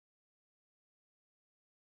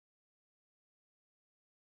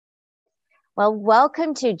Well,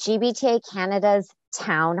 welcome to GBTA Canada's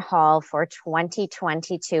Town Hall for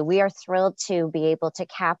 2022. We are thrilled to be able to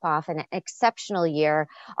cap off an exceptional year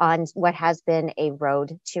on what has been a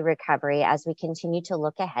road to recovery as we continue to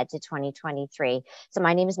look ahead to 2023. So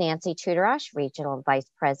my name is Nancy Tudorosh, Regional Vice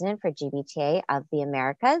President for GBTA of the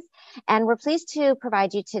Americas, and we're pleased to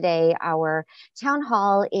provide you today our Town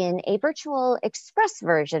Hall in a virtual express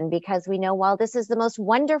version because we know while this is the most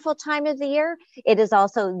wonderful time of the year, it is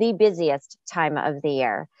also the busiest time of the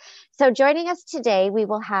year. So joining us today, we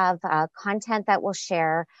will have content that we'll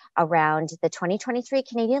share around the 2023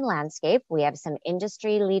 Canadian landscape. We have some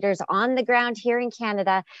industry leaders on the ground here in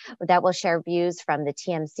Canada that will share views from the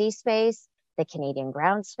TMC space, the Canadian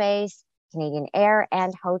ground space, Canadian air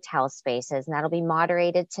and hotel spaces. And that'll be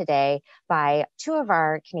moderated today by two of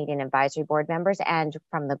our Canadian Advisory Board members and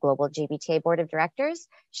from the Global GBTA Board of Directors,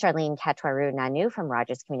 Charlene Katwaru-Nanu from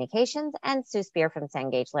Rogers Communications and Sue Spear from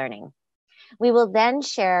Cengage Learning. We will then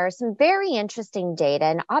share some very interesting data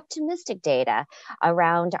and optimistic data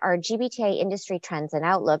around our GBTA industry trends and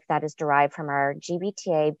outlook that is derived from our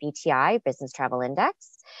GBTA BTI Business Travel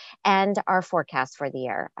Index and our forecast for the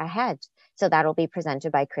year ahead. So that'll be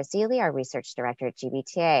presented by Chris Ely, our Research Director at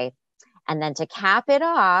GBTA. And then to cap it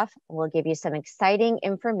off, we'll give you some exciting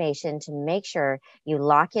information to make sure you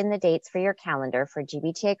lock in the dates for your calendar for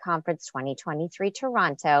GBTA Conference 2023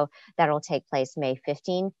 Toronto. That'll take place May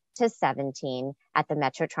 15 to 17 at the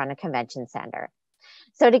Metro Toronto Convention Center.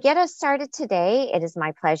 So to get us started today, it is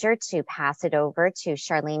my pleasure to pass it over to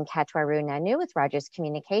Charlene Katwaru-Nanu with Rogers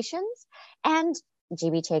Communications and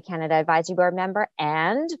GBTA Canada Advisory Board member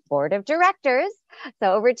and Board of Directors.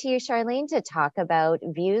 So over to you, Charlene, to talk about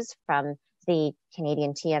views from the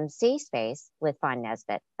Canadian TMC space with Fawn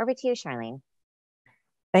Nesbitt. Over to you, Charlene.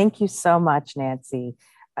 Thank you so much, Nancy.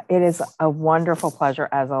 It is a wonderful pleasure,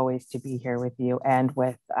 as always, to be here with you and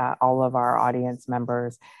with all of our audience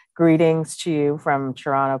members. Greetings to you from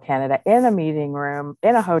Toronto, Canada, in a meeting room,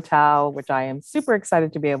 in a hotel, which I am super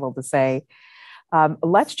excited to be able to say.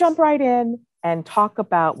 Let's jump right in and talk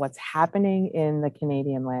about what's happening in the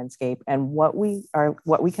Canadian landscape and what we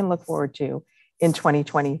can look forward to in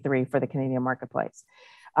 2023 for the Canadian marketplace.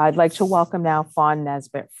 I'd like to welcome now Fawn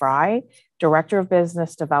Nesbitt-Fry, Director of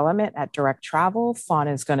Business Development at Direct Travel. Fawn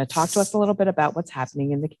is going to talk to us a little bit about what's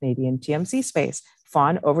happening in the Canadian TMC space.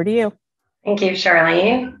 Fawn, over to you. Thank you,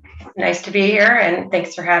 Charlene. Nice to be here, and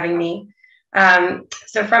thanks for having me.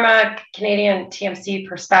 So from a Canadian TMC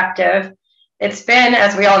perspective, it's been,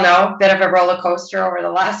 as we all know, a bit of a roller coaster over the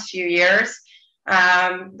last few years,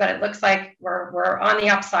 but it looks like we're on the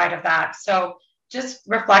upside of that. So just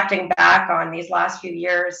reflecting back on these last few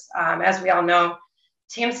years, as we all know,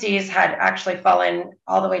 TMCs had actually fallen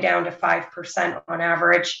all the way down to 5% on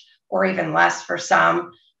average, or even less for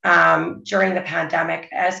some, during the pandemic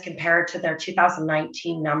as compared to their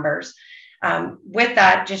 2019 numbers. With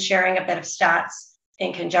that, just sharing a bit of stats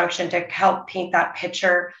in conjunction to help paint that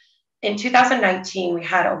picture. In 2019, we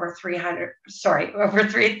had over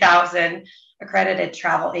 3,000 accredited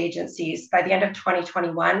travel agencies. By the end of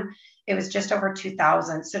 2021, it was just over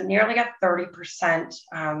 2,000. So nearly a 30%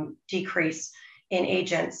 decrease in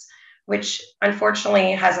agents, which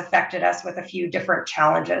unfortunately has affected us with a few different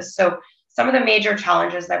challenges. So some of the major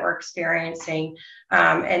challenges that we're experiencing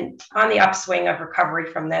and on the upswing of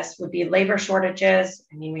recovery from this would be labor shortages.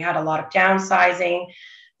 I mean, we had a lot of downsizing.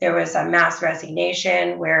 There was a mass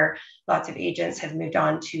resignation where lots of agents have moved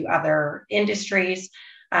on to other industries.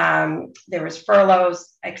 There was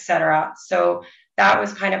furloughs, et cetera. So that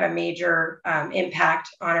was kind of a major impact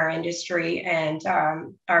on our industry and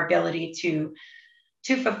our ability to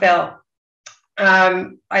fulfill.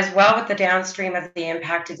 As well, with the downstream of the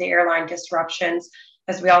impact of the airline disruptions,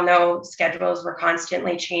 as we all know, schedules were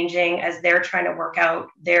constantly changing as they're trying to work out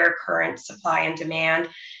their current supply and demand.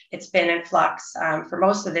 It's been in flux for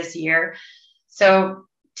most of this year. So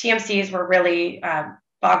TMCs were really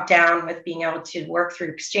bogged down with being able to work through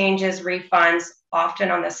exchanges, refunds,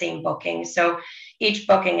 often on the same booking. So each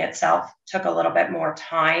booking itself took a little bit more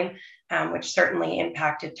time, which certainly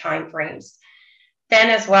impacted timeframes. Then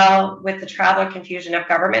as well, with the traveler confusion of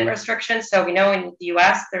government restrictions. So we know in the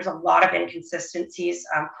US, there's a lot of inconsistencies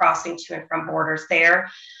crossing to and from borders there.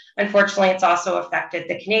 Unfortunately, it's also affected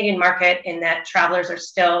the Canadian market in that travelers are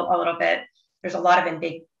still a little bit, there's a lot of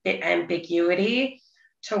ambiguity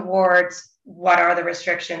towards what are the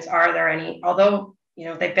restrictions, are there any, although, you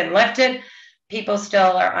know, they've been lifted, people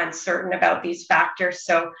still are uncertain about these factors.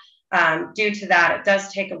 So due to that, it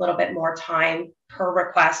does take a little bit more time per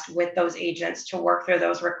request with those agents to work through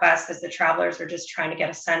those requests as the travelers are just trying to get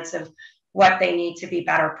a sense of what they need to be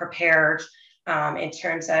better prepared in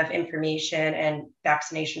terms of information and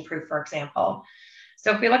vaccination proof, for example.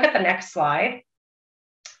 So if we look at the next slide,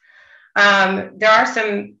 there are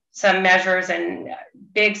some measures and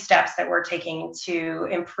big steps that we're taking to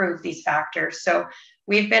improve these factors. So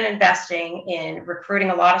we've been investing in recruiting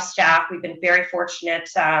a lot of staff. We've been very fortunate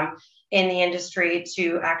in the industry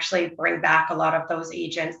to actually bring back a lot of those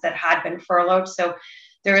agents that had been furloughed. So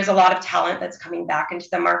there is a lot of talent that's coming back into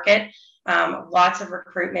the market. Lots of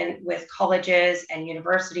recruitment with colleges and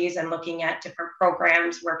universities and looking at different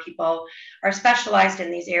programs where people are specialized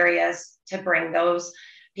in these areas to bring those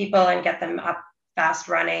people and get them up fast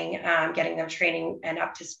running, getting them training and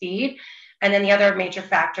up to speed. And then the other major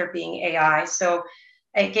factor being AI. So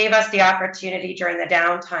it gave us the opportunity during the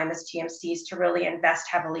downtime as TMCs to really invest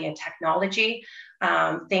heavily in technology,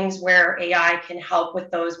 things where AI can help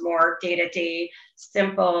with those more day-to-day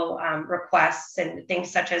simple requests and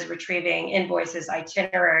things such as retrieving invoices,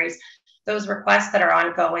 itineraries, those requests that are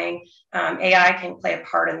ongoing. AI can play a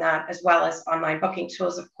part in that, as well as online booking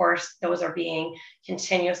tools. Of course, those are being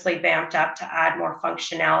continuously vamped up to add more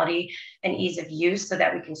functionality and ease of use so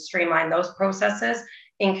that we can streamline those processes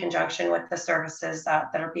in conjunction with the services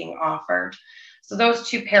that are being offered. So those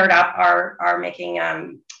two paired up are making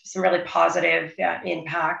some really positive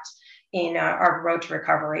impact in our road to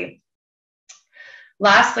recovery.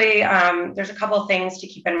 Lastly, there's a couple of things to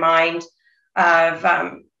keep in mind of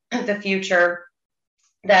the future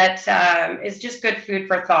that is just good food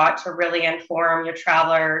for thought to really inform your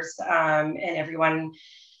travelers and everyone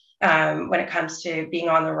when it comes to being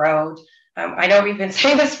on the road. I know we've been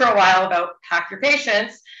saying this for a while about pack your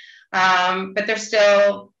patience, but there's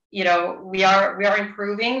still, you know, we are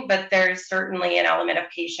improving, but there's certainly an element of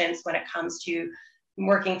patience when it comes to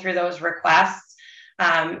working through those requests.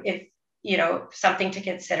 If, you know, something to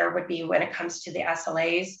consider would be when it comes to the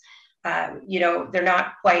SLAs, you know, they're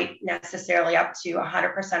not quite necessarily up to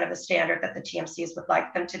 100% of the standard that the TMCs would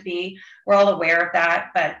like them to be. We're all aware of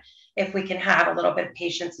that, but if we can have a little bit of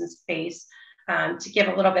patience and space to give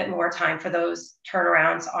a little bit more time for those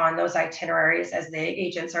turnarounds on those itineraries as the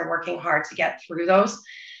agents are working hard to get through those.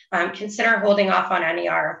 Consider holding off on any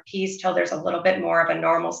RFPs till there's a little bit more of a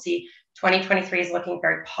normalcy. 2023 is looking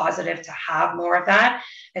very positive to have more of that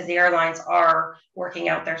as the airlines are working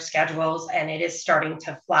out their schedules, and it is starting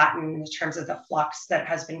to flatten in terms of the flux that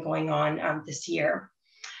has been going on this year.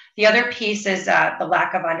 The other piece is the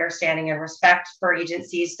lack of understanding and respect for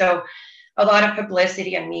agencies. So a lot of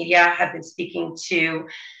publicity and media have been speaking to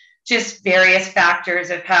just various factors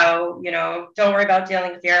of how, you know, don't worry about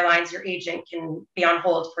dealing with the airlines, your agent can be on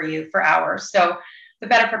hold for you for hours. So the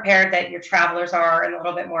better prepared that your travelers are and a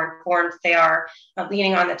little bit more informed they are,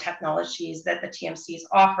 leaning on the technologies that the TMCs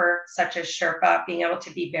offer, such as Sherpa, being able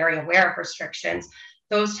to be very aware of restrictions.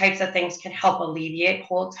 Those types of things can help alleviate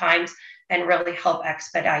hold times and really help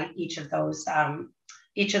expedite each of those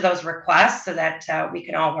requests so that we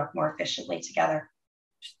can all work more efficiently together.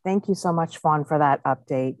 Thank you so much, Fawn, for that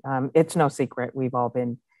update. It's no secret we've all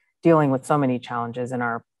been dealing with so many challenges, and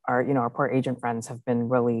our poor agent friends have been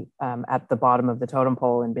really at the bottom of the totem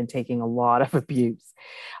pole and been taking a lot of abuse.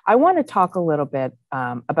 I want to talk a little bit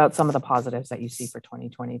about some of the positives that you see for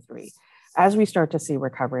 2023. As we start to see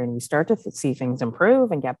recovery and we start to see things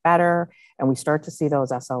improve and get better, and we start to see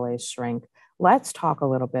those SLAs shrink, let's talk a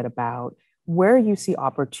little bit about where you see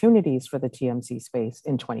opportunities for the TMC space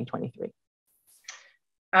in 2023.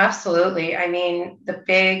 Absolutely. I mean, the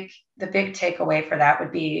big takeaway for that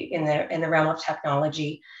would be in the realm of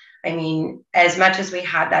technology. I mean, as much as we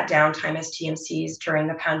had that downtime as TMCs during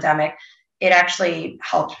the pandemic, it actually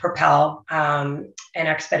helped propel and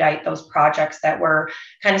expedite those projects that were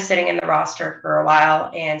kind of sitting in the roster for a while.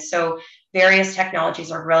 And so various technologies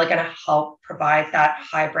are really going to help provide that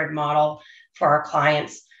hybrid model for our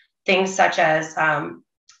clients. Things such as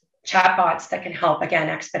chatbots that can help, again,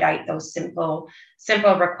 expedite those simple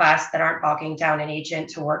requests that aren't bogging down an agent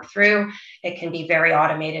to work through. It can be very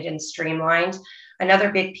automated and streamlined.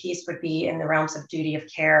 Another big piece would be in the realms of duty of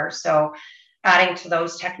care. So adding to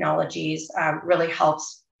those technologies really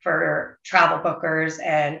helps for travel bookers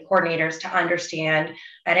and coordinators to understand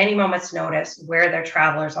at any moment's notice where their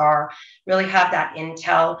travelers are, really have that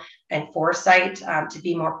intel and foresight to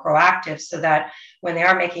be more proactive so that when they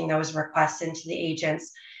are making those requests into the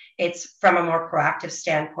agents, it's from a more proactive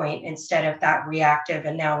standpoint instead of that reactive,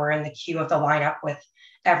 and now we're in the queue of the lineup with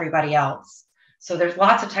everybody else. So there's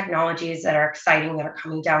lots of technologies that are exciting that are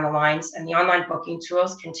coming down the lines, and the online booking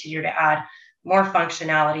tools continue to add more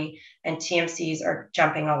functionality, and TMCs are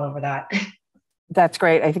jumping all over that. That's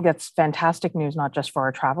great. I think that's fantastic news, not just for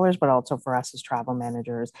our travelers, but also for us as travel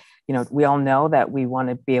managers. We all know that we want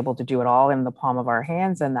to be able to do it all in the palm of our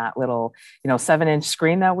hands and that little, 7-inch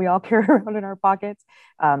screen that we all carry around in our pockets.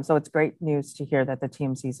 So it's great news to hear that the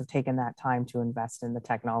TMCs have taken that time to invest in the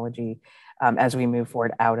technology as we move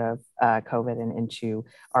forward out of COVID and into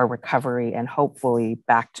our recovery and hopefully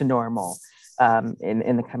back to normal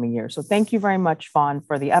in the coming year. So thank you very much, Fawn,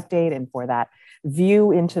 for the update and for that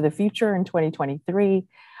view into the future in 2023.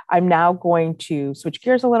 I'm now going to switch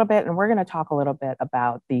gears a little bit, and we're going to talk a little bit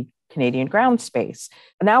about the Canadian ground space.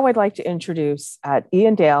 Now I'd like to introduce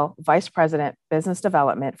Ian Dale, Vice President, Business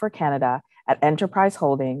Development for Canada at Enterprise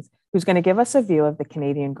Holdings, who's going to give us a view of the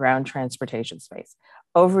Canadian ground transportation space.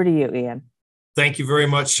 Over to you, Ian. Thank you very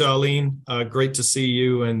much, Charlene. Great to see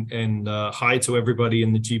you, and hi to everybody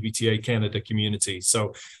in the GBTA Canada community.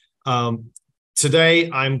 So today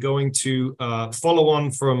I'm going to follow on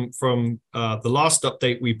from the last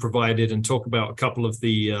update we provided and talk about a couple of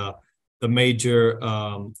the major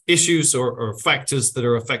issues or factors that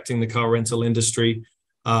are affecting the car rental industry.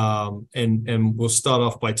 And we'll start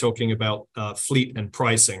off by talking about fleet and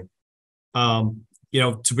pricing.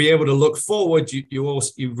 To be able to look forward,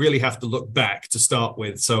 you really have to look back to start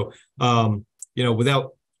with. So,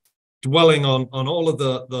 without dwelling on all of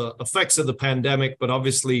the effects of the pandemic, but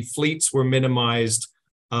obviously fleets were minimized,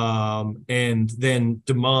 and then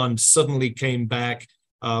demand suddenly came back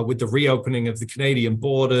with the reopening of the Canadian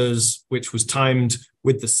borders, which was timed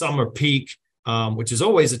with the summer peak, which is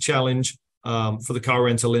always a challenge for the car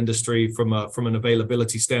rental industry from an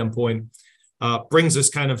availability standpoint. Brings us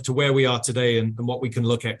kind of to where we are today and what we can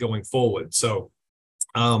look at going forward. So,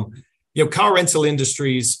 car rental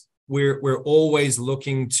industries, we're always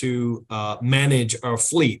looking to manage our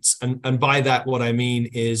fleets. And by that, what I mean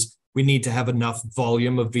is we need to have enough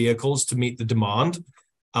volume of vehicles to meet the demand.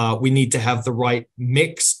 We need to have the right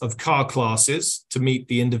mix of car classes to meet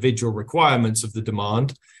the individual requirements of the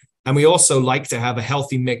demand. And we also like to have a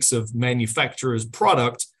healthy mix of manufacturers'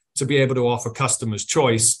 product to be able to offer customers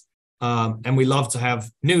choice. And we love to have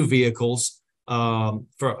new vehicles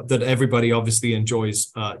that everybody obviously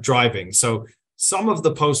enjoys driving. So some of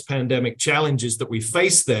the post-pandemic challenges that we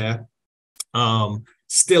face there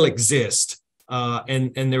still exist.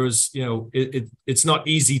 And there is, it's not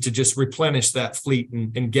easy to just replenish that fleet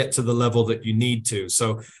and get to the level that you need to.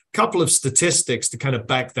 So a couple of statistics to kind of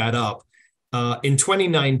back that up. In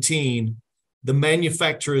 2019, the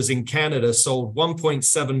manufacturers in Canada sold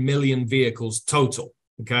 1.7 million vehicles total.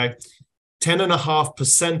 Okay,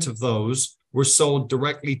 10.5% of those were sold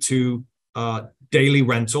directly to daily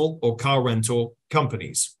rental or car rental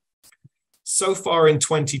companies. So far in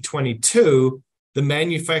 2022, the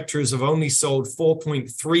manufacturers have only sold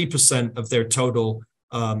 4.3% of their total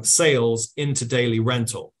sales into daily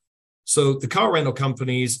rental. So the car rental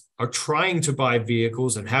companies are trying to buy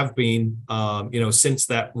vehicles and have been, since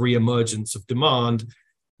that reemergence of demand,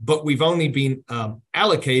 but we've only been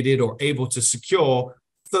allocated or able to secure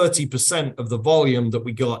 30% of the volume that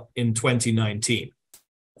we got in 2019.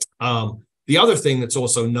 The other thing that's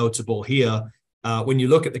also notable here, when you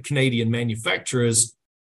look at the Canadian manufacturers,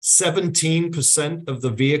 17% of the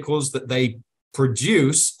vehicles that they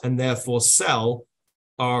produce and therefore sell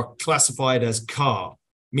are classified as car,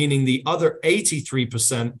 meaning the other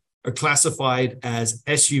 83% are classified as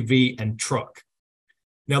SUV and truck.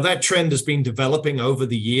 Now, that trend has been developing over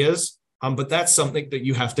the years, but that's something that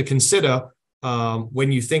you have to consider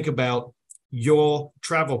when you think about your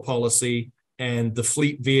travel policy and the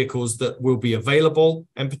fleet vehicles that will be available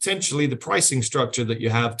and potentially the pricing structure that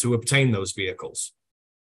you have to obtain those vehicles.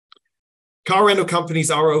 Car rental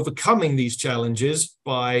companies are overcoming these challenges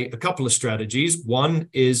by a couple of strategies. One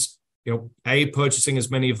is, A, purchasing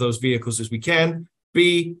as many of those vehicles as we can.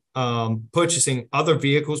 B, purchasing other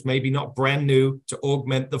vehicles, maybe not brand new, to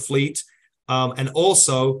augment the fleet. And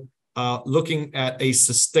also looking at a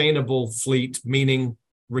sustainable fleet, meaning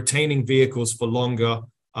retaining vehicles for longer,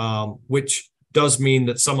 which does mean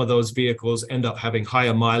that some of those vehicles end up having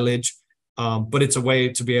higher mileage, but it's a way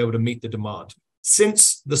to be able to meet the demand.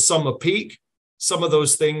 Since the summer peak, some of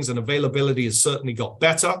those things and availability has certainly got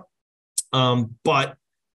better, but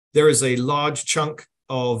there is a large chunk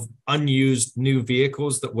of unused new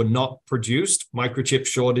vehicles that were not produced. Microchip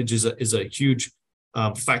shortage is a huge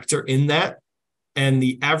factor in that. And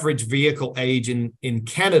the average vehicle age in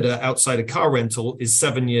Canada outside of car rental is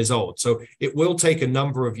 7 years old. So it will take a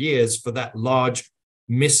number of years for that large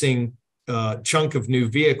missing chunk of new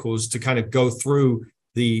vehicles to kind of go through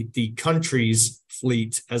the country's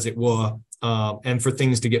fleet, as it were, and for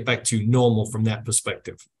things to get back to normal from that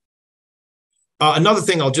perspective. Another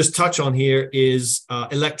thing I'll just touch on here is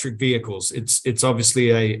electric vehicles. It's obviously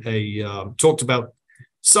a talked about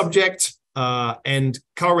subject, and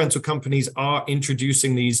car rental companies are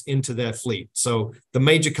introducing these into their fleet. So the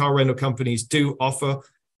major car rental companies do offer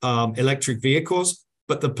electric vehicles,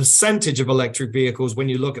 but the percentage of electric vehicles, when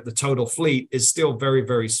you look at the total fleet, is still very,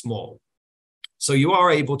 very small. So you are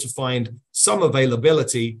able to find some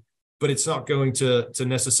availability, but it's not going to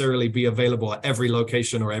necessarily be available at every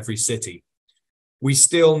location or every city. We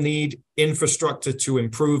still need infrastructure to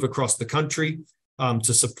improve across the country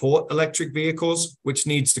to support electric vehicles, which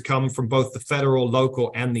needs to come from both the federal,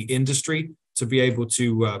 local, and the industry to be able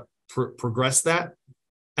to progress that.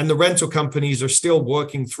 And the rental companies are still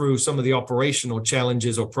working through some of the operational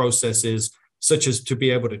challenges or processes, such as to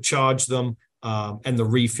be able to charge them and the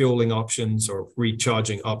refueling options or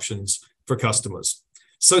recharging options for customers.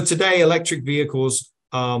 So today, electric vehicles,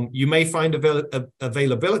 you may find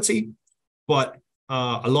availability, but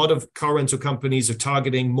a lot of car rental companies are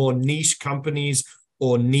targeting more niche companies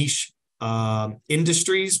or niche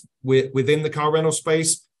industries within the car rental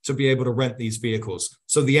space to be able to rent these vehicles.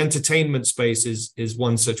 So the entertainment space is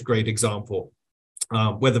one such great example,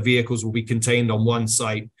 where the vehicles will be contained on one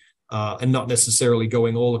site and not necessarily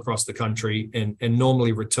going all across the country and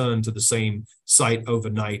normally return to the same site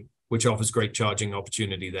overnight, which offers great charging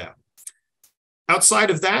opportunity there. Outside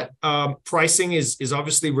of that, pricing is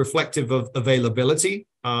obviously reflective of availability.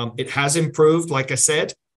 It has improved, like I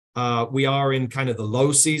said. We are in kind of the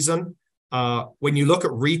low season. When you look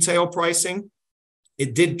at retail pricing,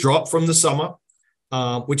 it did drop from the summer,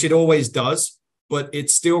 which it always does, but it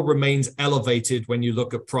still remains elevated when you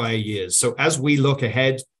look at prior years. So as we look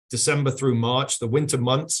ahead, December through March, the winter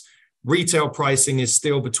months, retail pricing is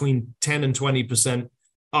still between 10 and 20%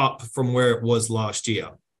 up from where it was last year.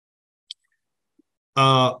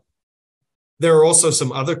 There are also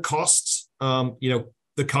some other costs.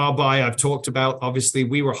 The car buy I've talked about. Obviously,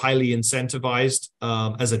 we were highly incentivized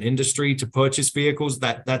as an industry to purchase vehicles.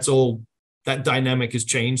 That dynamic has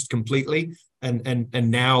changed completely, and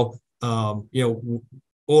now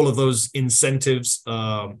all of those incentives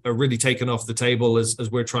are really taken off the table as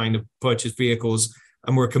we're trying to purchase vehicles,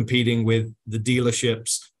 and we're competing with the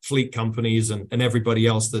dealerships, fleet companies, and everybody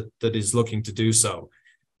else that is looking to do so.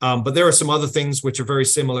 But there are some other things which are very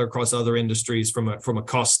similar across other industries from a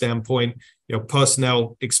cost standpoint.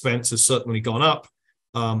 Personnel expense has certainly gone up.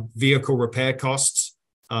 Vehicle repair costs,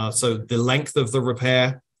 so the length of the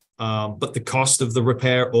repair, but the cost of the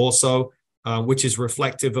repair also, which is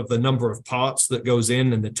reflective of the number of parts that goes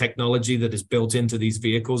in and the technology that is built into these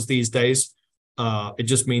vehicles these days. It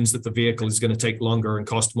just means that the vehicle is going to take longer and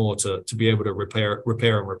cost more to be able to repair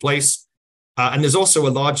and replace. And there's also a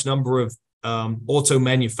large number of auto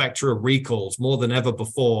manufacturer recalls, more than ever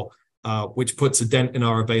before, which puts a dent in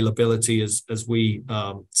our availability as we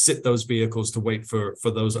sit those vehicles to wait for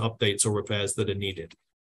those updates or repairs that are needed.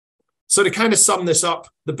 So to kind of sum this up,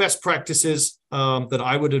 the best practices that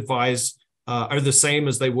I would advise are the same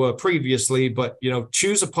as they were previously, but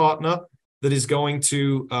choose a partner that is going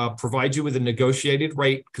to provide you with a negotiated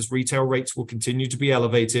rate, because retail rates will continue to be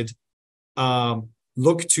elevated.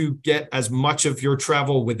 Look to get as much of your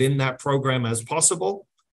travel within that program as possible.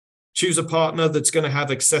 Choose a partner that's going to have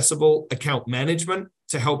accessible account management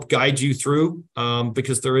to help guide you through,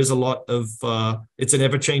 because there is a lot of, it's an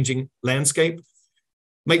ever-changing landscape.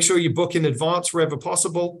 Make sure you book in advance wherever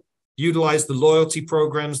possible. Utilize the loyalty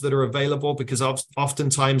programs that are available, because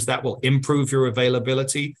oftentimes that will improve your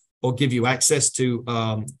availability or give you access to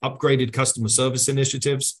upgraded customer service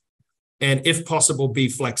initiatives. And if possible, be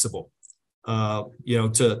flexible.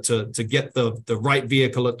 To get the right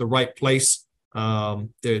vehicle at the right place.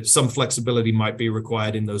 There's some flexibility might be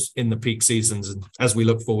required in the peak seasons and as we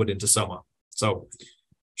look forward into summer. So,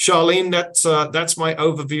 Charlene, that's my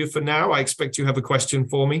overview for now. I expect you have a question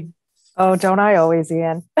for me. Oh, don't I always,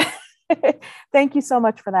 Ian? Thank you so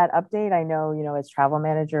much for that update. I know, as travel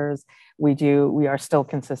managers, we are still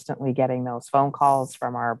consistently getting those phone calls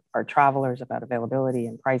from our travelers about availability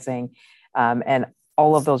and pricing, and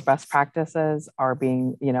all of those best practices are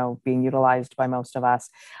being utilized by most of us.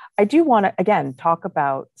 I do want to, again, talk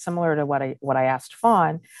about, similar to what I asked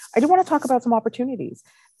Fawn, I do want to talk about some opportunities,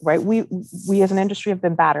 right? We as an industry have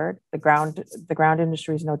been battered. The ground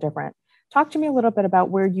industry is no different. Talk to me a little bit about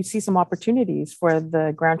where you see some opportunities for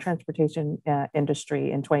the ground transportation industry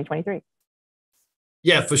in 2023.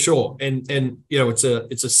 Yeah, for sure. And it's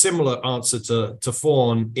a similar answer to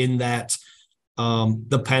Fawn in that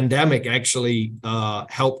the pandemic actually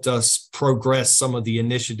helped us progress some of the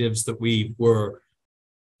initiatives that we were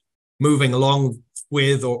moving along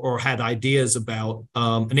with or had ideas about.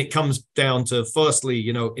 And it comes down to, firstly,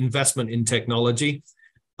 investment in technology.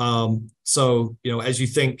 So, as you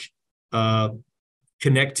think,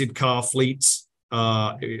 connected car fleets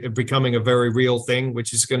are becoming a very real thing,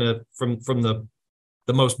 which is going to, from the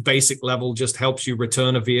most basic level, just helps you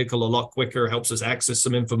return a vehicle a lot quicker, helps us access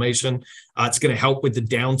some information. It's going to help with the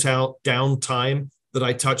downtime that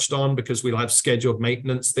I touched on, because we'll have scheduled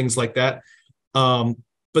maintenance, things like that.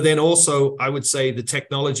 But then also, I would say the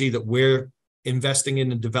technology that we're investing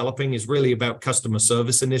in and developing is really about customer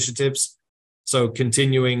service initiatives. So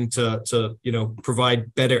continuing to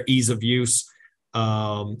provide better ease of use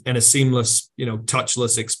and a seamless,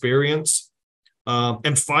 touchless experience.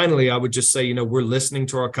 And finally, I would just say, we're listening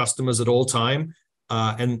to our customers at all time.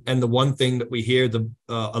 And the one thing that we hear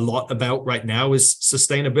a lot about right now is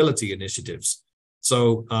sustainability initiatives.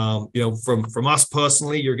 So, from us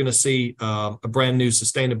personally, you're going to see a brand new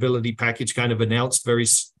sustainability package kind of announced very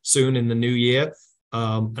soon in the new year.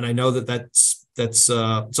 And I know that's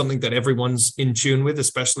something that everyone's in tune with,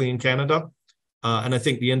 especially in Canada. And I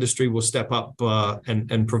think the industry will step up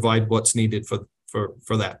and provide what's needed for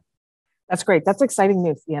that. That's great. That's exciting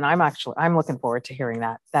news. And I'm looking forward to hearing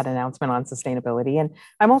that announcement on sustainability. And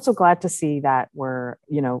I'm also glad to see that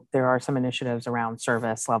there are some initiatives around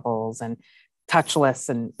service levels and touchless.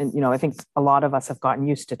 And I think a lot of us have gotten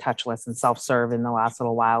used to touchless and self-serve in the last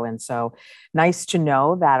little while. And so nice to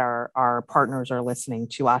know that our partners are listening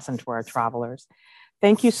to us and to our travelers.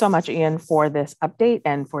 Thank you so much, Ian, for this update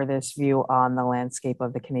and for this view on the landscape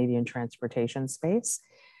of the Canadian transportation space.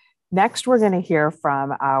 Next, we're going to hear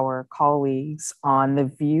from our colleagues on the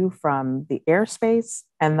view from the airspace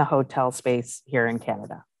and the hotel space here in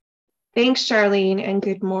Canada. Thanks, Charlene, and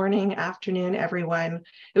good morning, afternoon, everyone.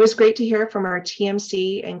 It was great to hear from our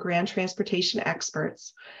TMC and ground transportation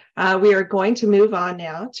experts. We are going to move on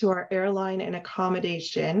now to our airline and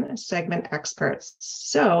accommodation segment experts.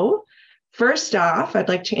 So, first off, I'd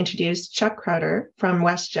like to introduce Chuck Crowder from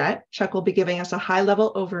WestJet. Chuck will be giving us a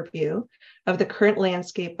high-level overview of the current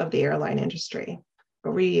landscape of the airline industry.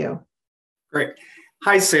 Over to you. Great.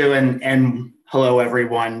 Hi, Sue, and hello,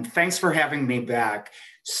 everyone. Thanks for having me back.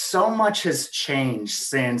 So much has changed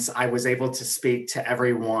since I was able to speak to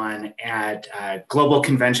everyone at Global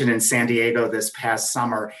Convention in San Diego this past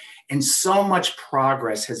summer, and so much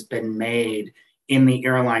progress has been made in the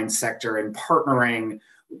airline sector and partnering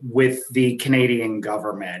with the Canadian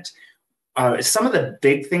government. Some of the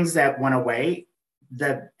big things that went away,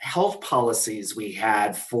 the health policies we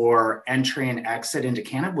had for entry and exit into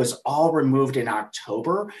Canada was all removed in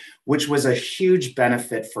October, which was a huge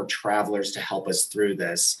benefit for travelers to help us through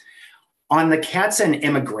this. On the CATS and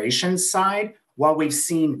immigration side, while we've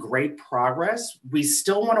seen great progress, we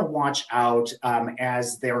still want to watch out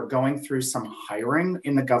as they're going through some hiring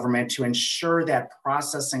in the government to ensure that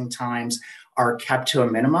processing times are kept to a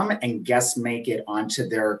minimum and guests make it onto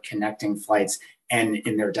their connecting flights and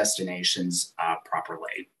in their destinations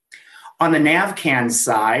properly. On the NAVCAN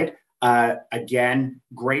side, again,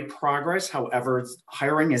 great progress. However,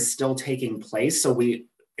 hiring is still taking place. So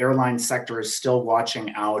airline sector is still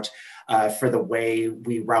watching out for the way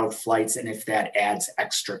we route flights and if that adds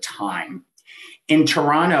extra time. In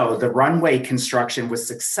Toronto, the runway construction was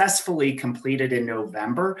successfully completed in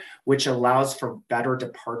November, which allows for better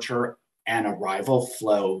departure and arrival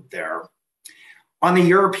flow there. On the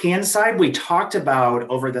European side, we talked about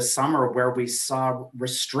over the summer where we saw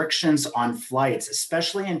restrictions on flights,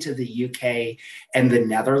 especially into the UK and the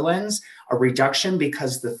Netherlands, a reduction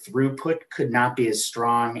because the throughput could not be as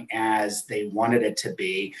strong as they wanted it to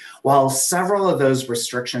be. While several of those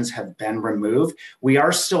restrictions have been removed, we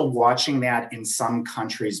are still watching that in some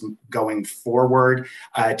countries going forward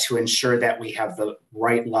to ensure that we have the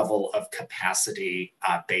right level of capacity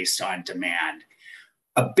based on demand.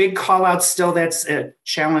 A big call out still that's a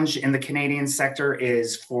challenge in the Canadian sector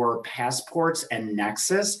is for passports and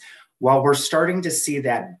Nexus. While we're starting to see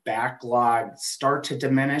that backlog start to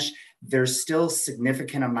diminish, there's still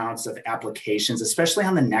significant amounts of applications, especially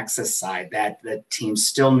on the Nexus side, that the team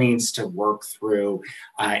still needs to work through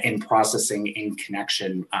in processing in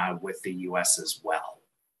connection with the US as well.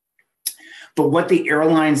 But what the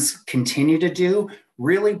airlines continue to do,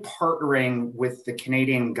 really partnering with the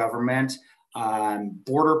Canadian government,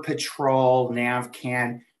 Border Patrol,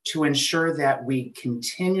 NAVCAN, to ensure that we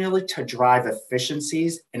continually to drive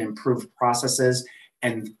efficiencies and improve processes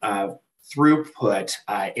and throughput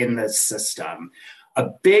in the system. A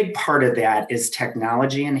big part of that is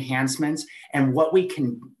technology enhancements and what we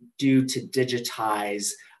can do to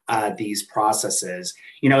digitize these processes.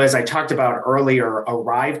 You know, as I talked about earlier,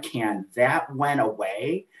 ArriveCAN, that went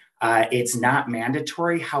away. It's not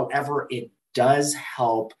mandatory. However, it does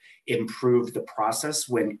help improve the process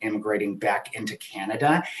when immigrating back into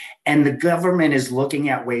Canada. And the government is looking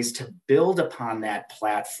at ways to build upon that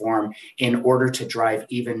platform in order to drive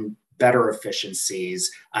even better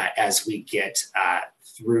efficiencies as we get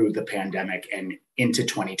through the pandemic and into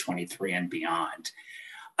 2023 and beyond.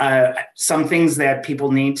 Some things that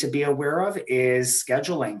people need to be aware of is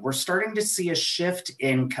scheduling. We're starting to see a shift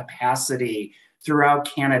in capacity throughout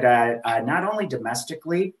Canada, not only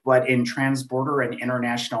domestically, but in transborder and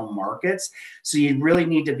international markets. So you really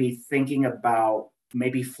need to be thinking about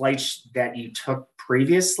maybe flights that you took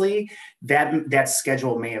previously, that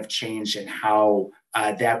schedule may have changed and how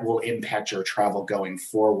that will impact your travel going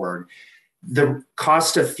forward. The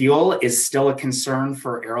cost of fuel is still a concern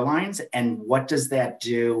for airlines. And what does that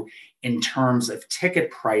do in terms of ticket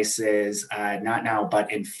prices, not now,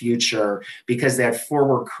 but in future, because that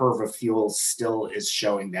forward curve of fuel still is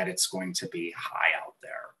showing that it's going to be high out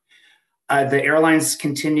there. The airlines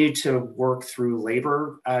continue to work through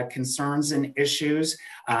labor concerns and issues,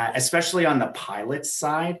 especially on the pilot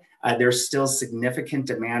side. There's still significant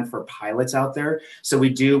demand for pilots out there. So we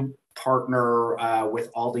do partner with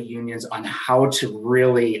all the unions on how to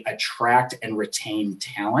really attract and retain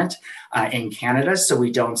talent in Canada, so we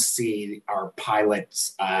don't see our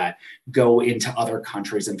pilots go into other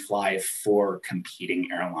countries and fly for competing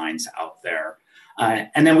airlines out there.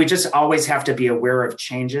 And then we just always have to be aware of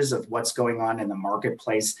changes of what's going on in the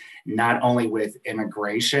marketplace, not only with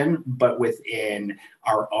immigration, but within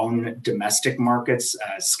our own domestic markets,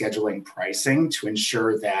 scheduling pricing to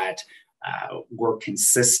ensure that we're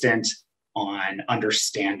consistent on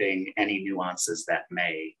understanding any nuances that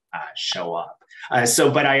may show up.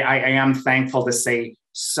 But I am thankful to say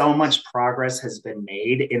so much progress has been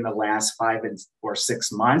made in the last 5 or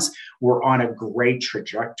 6 months. We're on a great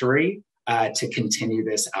trajectory to continue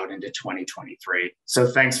this out into 2023.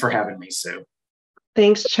 So thanks for having me, Sue.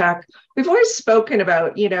 Thanks, Chuck. We've always spoken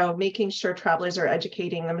about, making sure travelers are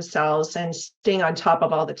educating themselves and staying on top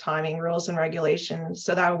of all the timing rules and regulations.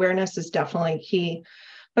 So that awareness is definitely key.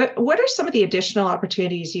 But what are some of the additional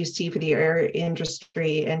opportunities you see for the air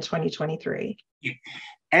industry in 2023?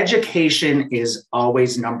 Education is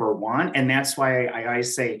always number one. And that's why I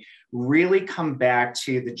always say, really come back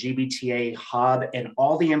to the GBTA hub and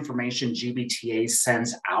all the information GBTA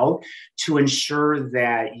sends out to ensure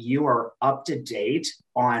that you are up to date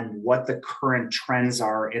on what the current trends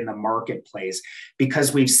are in the marketplace.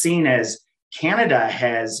 Because we've seen as Canada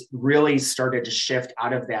has really started to shift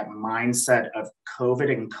out of that mindset of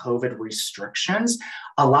COVID and COVID restrictions.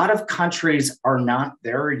 A lot of countries are not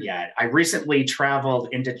there yet. I recently traveled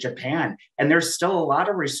into Japan, and there's still a lot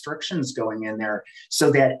of restrictions going in there.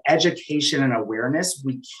 So that education and awareness,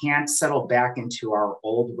 we can't settle back into our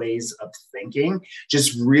old ways of thinking,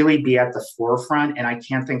 just really be at the forefront. And I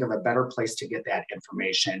can't think of a better place to get that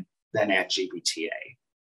information than at GBTA.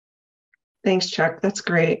 Thanks, Chuck. That's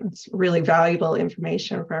great. It's really valuable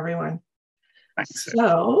information for everyone. Thanks.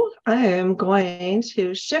 So I am going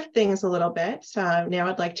to shift things a little bit. Now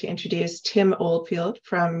I'd like to introduce Tim Oldfield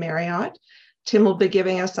from Marriott. Tim will be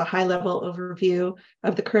giving us a high-level overview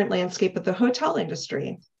of the current landscape of the hotel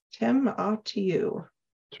industry. Tim, off to you.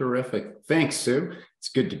 Terrific. Thanks, Sue. It's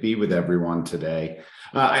good to be with everyone today.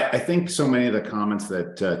 I think so many of the comments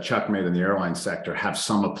that Chuck made in the airline sector have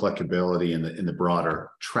some applicability in the broader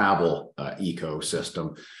travel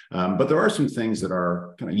ecosystem. But there are some things that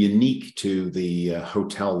are kind of unique to the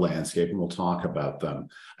hotel landscape, and we'll talk about them.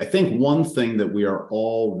 I think one thing that we are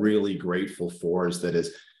all really grateful for is that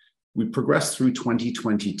as we progressed through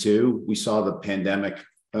 2022, we saw the pandemic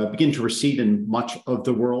begin to recede in much of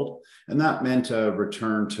the world. And that meant a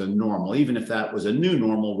return to normal, even if that was a new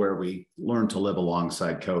normal where we learned to live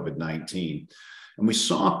alongside COVID-19. And we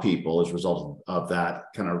saw people, as a result of that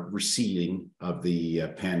kind of receding of the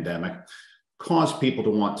pandemic, cause people to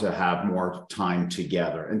want to have more time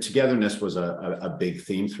together. And togetherness was a big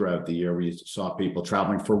theme throughout the year. We saw people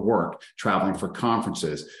traveling for work, traveling for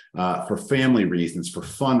conferences, for family reasons, for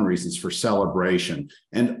fun reasons, for celebration.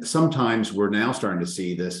 And sometimes we're now starting to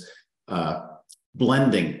see this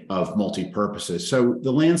blending of multi-purposes. So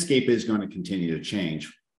the landscape is going to continue to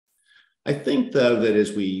change. I think, though, that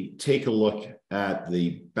as we take a look at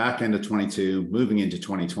the back end of 22, moving into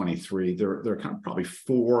 2023, there are kind of probably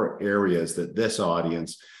 4 areas that this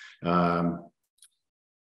audience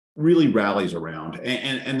really rallies around.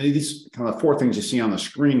 And these kind of 4 things you see on the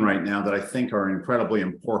screen right now that I think are incredibly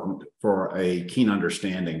important for a keen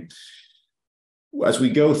understanding. As we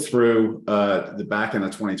go through the back end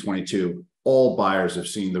of 2022, all buyers have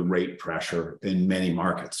seen the rate pressure in many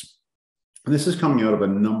markets. And this is coming out of a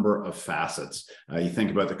number of facets. You think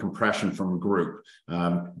about the compression from group.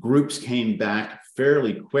 Groups came back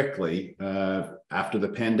fairly quickly after the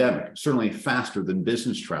pandemic, certainly faster than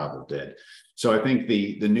business travel did. So I think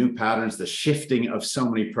the new patterns, the shifting of so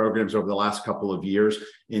many programs over the last couple of years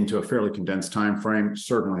into a fairly condensed time frame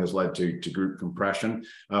certainly has led to group compression.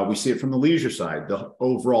 We see it from the leisure side. The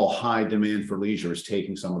overall high demand for leisure is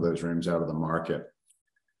taking some of those rooms out of the market.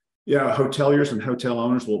 Yeah, hoteliers and hotel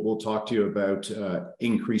owners, we'll talk to you about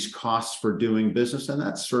increased costs for doing business, and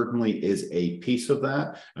that certainly is a piece of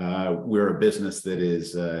that. We're a business that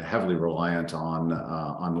is heavily reliant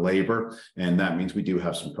on labor, and that means we do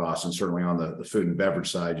have some costs. And certainly on the food and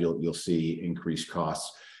beverage side, you'll see increased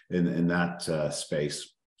costs in that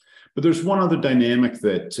space. But there's one other dynamic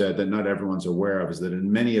that not everyone's aware of, is that in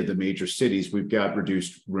many of the major cities, we've got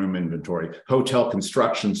reduced room inventory. Hotel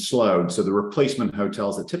construction slowed, so the replacement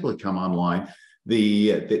hotels that typically come online,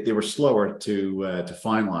 they were slower to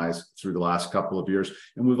finalize through the last couple of years.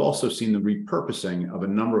 And we've also seen the repurposing of a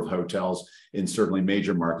number of hotels in certainly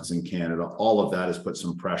major markets in Canada. All of that has put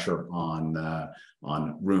some pressure on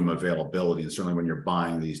room availability. And certainly when you're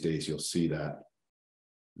buying these days, you'll see that.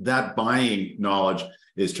 That buying knowledge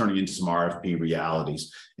is turning into some RFP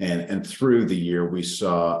realities. And through the year, we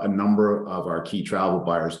saw a number of our key travel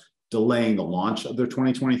buyers delaying the launch of their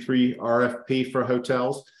 2023 RFP for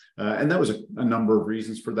hotels. And that was a number of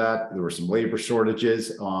reasons for that. There were some labor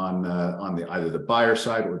shortages on either the buyer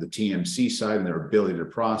side or the TMC side and their ability to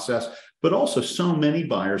process. But also so many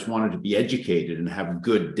buyers wanted to be educated and have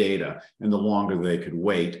good data. And the longer they could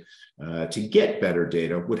wait to get better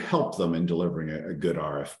data would help them in delivering a good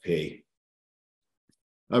RFP.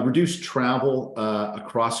 Reduced travel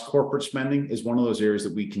across corporate spending is one of those areas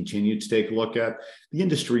that we continue to take a look at. The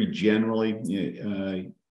industry generally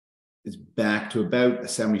is back to about a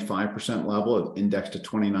 75% level, indexed to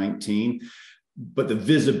 2019. But the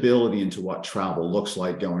visibility into what travel looks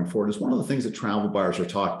like going forward is one of the things that travel buyers are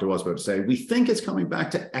talking to us about, to say, we think it's coming back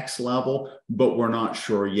to X level, but we're not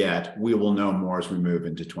sure yet. We will know more as we move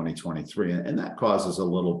into 2023. And that causes a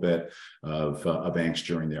little bit of angst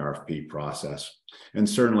during the RFP process. And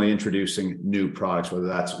certainly introducing new products, whether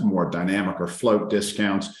that's more dynamic or float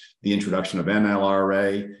discounts, the introduction of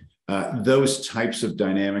NLRA, those types of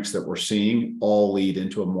dynamics that we're seeing all lead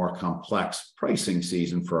into a more complex pricing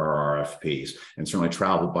season for our RFPs. And certainly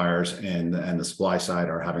travel buyers and the supply side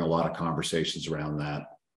are having a lot of conversations around that.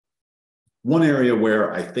 One area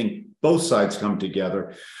where I think both sides come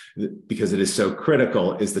together, because it is so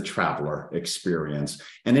critical, is the traveler experience.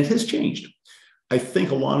 And it has changed. I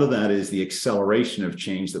think a lot of that is the acceleration of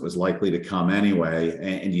change that was likely to come anyway.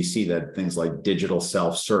 And you see that things like digital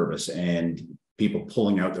self-service and people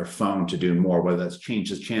pulling out their phone to do more, whether that's change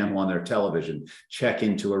the channel on their television, check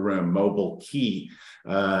into a room, mobile key,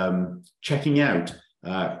 checking out,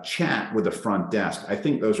 chat with the front desk. I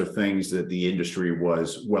think those are things that the industry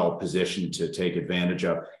was well positioned to take advantage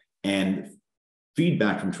of. And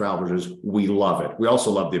feedback from travelers is, we love it. We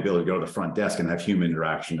also love the ability to go to the front desk and have human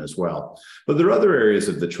interaction as well. But there are other areas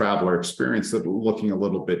of the traveler experience that are looking a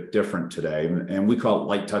little bit different today, and we call it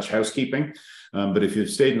light touch housekeeping. But if you've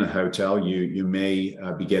stayed in a hotel, you may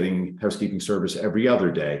be getting housekeeping service every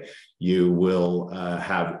other day. You will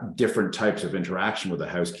have different types of interaction with the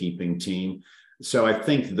housekeeping team. So I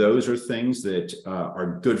think those are things that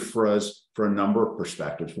are good for us for a number of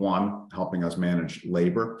perspectives. One, helping us manage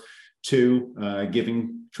labor. Two,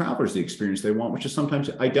 giving travelers the experience they want, which is sometimes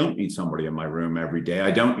I don't need somebody in my room every day. I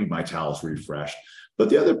don't need my towels refreshed. But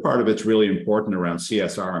the other part of it's really important around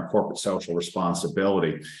CSR and corporate social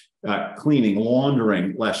responsibility. Cleaning,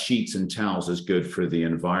 laundering less sheets and towels is good for the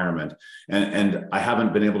environment. And I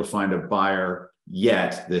haven't been able to find a buyer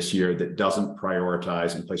yet this year that doesn't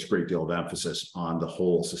prioritize and place a great deal of emphasis on the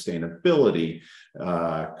whole sustainability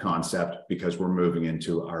concept, because we're moving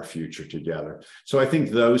into our future together. So I think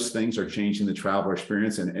those things are changing the traveler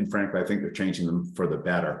experience, and frankly, I think they're changing them for the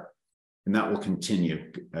better. And that will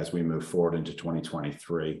continue as we move forward into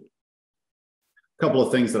 2023. A couple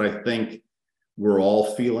of things that I think we're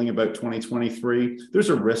all feeling about 2023. There's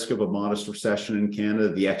a risk of a modest recession in Canada.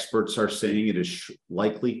 The experts are saying it is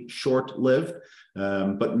likely short-lived,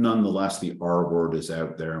 but nonetheless, the R word is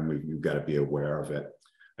out there, and we've got to be aware of it.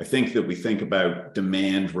 I think that we think about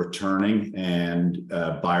demand returning, and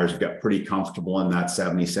buyers have got pretty comfortable in that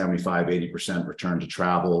 70, 75, 80% return to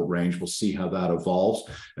travel range. We'll see how that evolves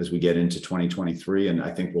as we get into 2023, and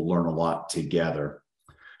I think we'll learn a lot together.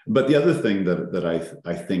 But the other thing that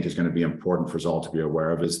I think is going to be important for us all to be aware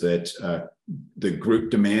of is that the group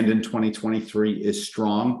demand in 2023 is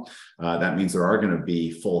strong. That means there are going to be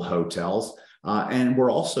full hotels. And we're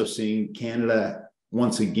also seeing Canada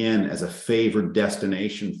once again as a favored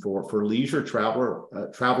destination for leisure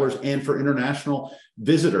travelers and for international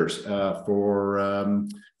visitors for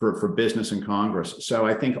business and Congress. So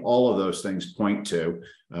I think all of those things point to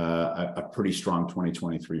a pretty strong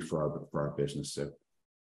 2023 for our business. So.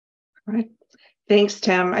 All right. Thanks,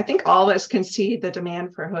 Tim. I think all of us can see the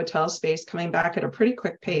demand for hotel space coming back at a pretty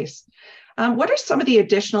quick pace. What are some of the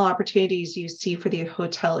additional opportunities you see for the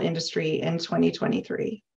hotel industry in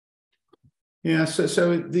 2023? Yeah, so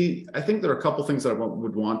I think there are a couple of things that I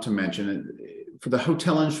would want to mention. For the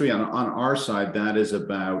hotel industry on our side, that is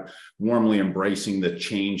about warmly embracing the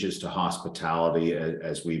changes to hospitality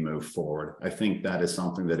as we move forward. I think that is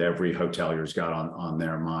something that every hotelier's got on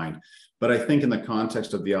their mind. But I think in the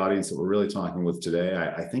context of the audience that we're really talking with today,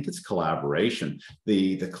 I think it's collaboration.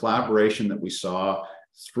 The collaboration that we saw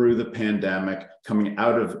through the pandemic, coming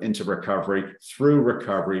into recovery, through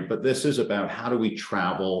recovery, but this is about how do we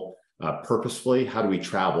travel purposefully, how do we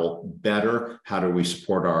travel better, how do we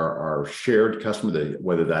support our shared customer,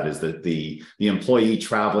 whether that is the employee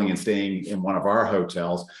traveling and staying in one of our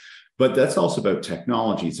hotels. But that's also about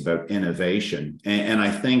technology. It's about innovation. And I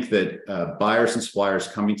think that buyers and suppliers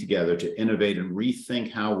coming together to innovate and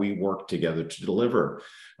rethink how we work together to deliver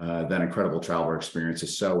that incredible traveler experience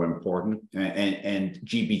is so important. And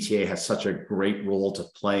GBTA has such a great role to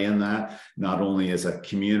play in that, not only as a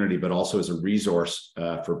community, but also as a resource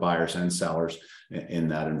for buyers and sellers in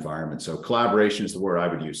that environment. So collaboration is the word I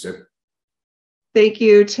would use, Sue. Thank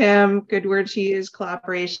you, Tim. Good word to use,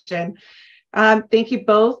 collaboration. Thank you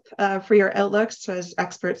both for your outlooks as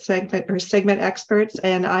segment experts,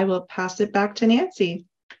 and I will pass it back to Nancy.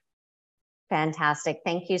 Fantastic.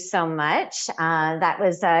 Thank you so much. That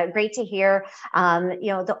was great to hear,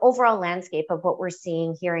 the overall landscape of what we're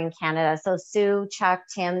seeing here in Canada. So Sue, Chuck,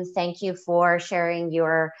 Tim, thank you for sharing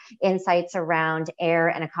your insights around air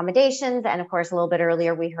and accommodations. And of course, a little bit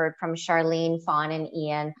earlier, we heard from Charlene, Fawn, and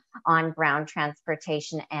Ian on ground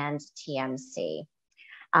transportation and TMC.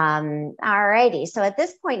 All righty. So at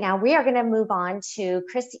this point now, we are going to move on to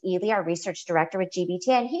Chris Ely, our research director with GBTA,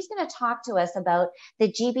 and he's going to talk to us about the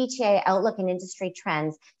GBTA outlook and industry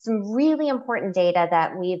trends, some really important data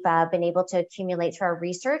that we've been able to accumulate through our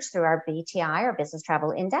research, through our BTI, our Business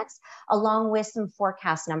Travel Index, along with some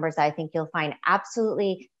forecast numbers that I think you'll find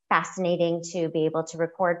absolutely fascinating to be able to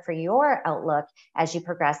record for your outlook as you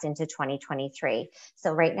progress into 2023.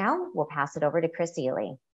 So right now, we'll pass it over to Chris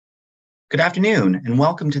Ely. Good afternoon and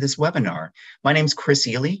welcome to this webinar. My name is Chris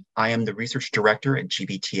Ely. I am the Research Director at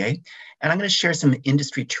GBTA, and I'm going to share some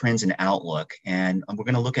industry trends and outlook. And we're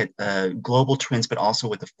going to look at global trends, but also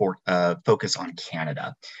with a focus on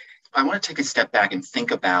Canada. I want to take a step back and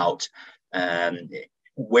think about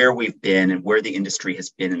where we've been and where the industry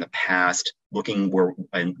has been in the past, looking where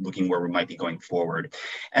we might be going forward.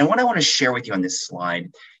 And what I want to share with you on this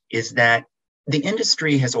slide is that the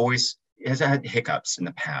industry has had hiccups in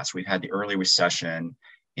the past. We've had the early recession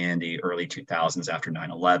in the early 2000s after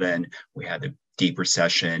 9/11. We had the deep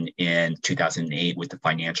recession in 2008 with the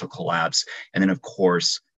financial collapse. And then, of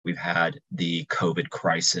course, we've had the COVID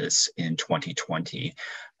crisis in 2020.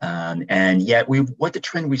 And yet what the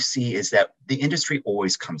trend we see is that the industry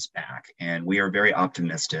always comes back. And we are very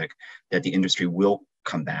optimistic that the industry will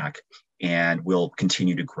come back and will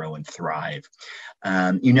continue to grow and thrive.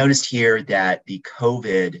 You noticed here that the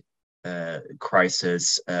COVID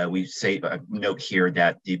crisis, note here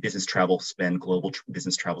that the business travel spend, global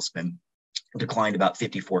business travel spend declined about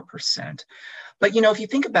 54%. But, if you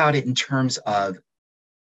think about it in terms of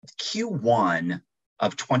Q1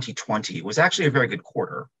 of 2020 was actually a very good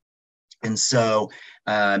quarter. And so,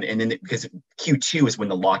 and then because Q2 is when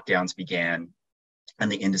the lockdowns began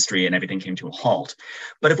and the industry and everything came to a halt.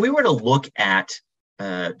 But if we were to look at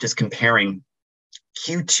just comparing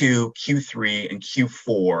Q2, Q3, and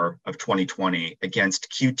Q4 of 2020 against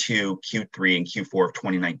Q2, Q3, and Q4 of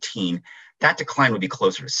 2019, that decline would be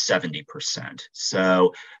closer to 70%.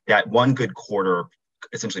 So that one good quarter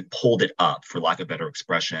essentially pulled it up, for lack of a better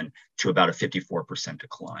expression, to about a 54%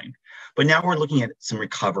 decline. But now we're looking at some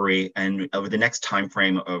recovery, and over the next time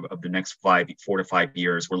frame of the next 4 to 5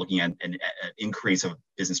 years, we're looking at an increase of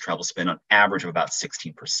business travel spend on average of about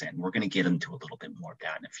 16%. We're going to get into a little bit more of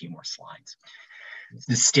that in a few more slides.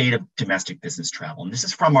 The state of domestic business travel. And this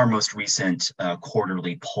is from our most recent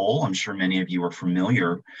quarterly poll. I'm sure many of you are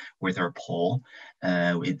familiar with our poll.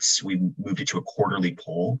 We moved it to a quarterly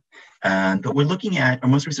poll. But we're looking at, our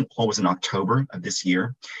most recent poll was in October of this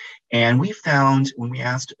year. And we found, when we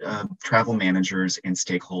asked travel managers and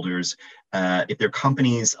stakeholders if their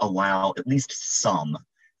companies allow at least some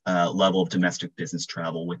level of domestic business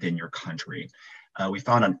travel within your country, we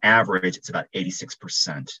found on average, it's about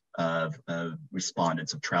 86% of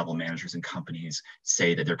respondents of travel managers and companies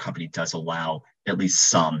say that their company does allow at least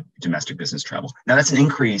some domestic business travel. Now that's an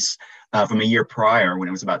increase from a year prior when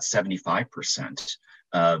it was about 75%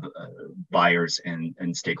 of buyers and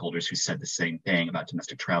stakeholders who said the same thing about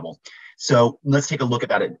domestic travel. So let's take a look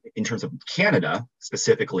at it in terms of Canada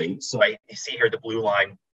specifically. So you see here the blue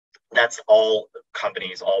line, that's all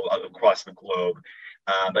companies all across the globe.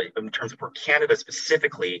 But in terms of for Canada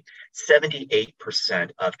specifically,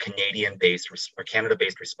 78% of Canadian-based or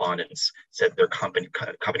Canada-based respondents said their company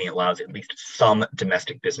allows at least some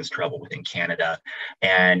domestic business travel within Canada.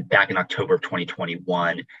 And back in October of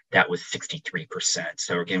 2021, that was 63%.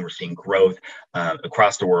 So again, we're seeing growth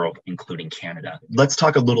across the world, including Canada. Let's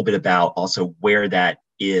talk a little bit about also where that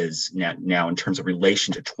is now in terms of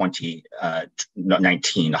relation to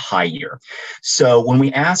 2019, a high year. So when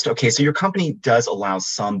we asked, okay, so your company does allow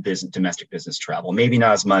some domestic business travel, maybe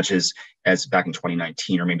not as much as back in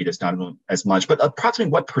 2019, or maybe there's not as much, but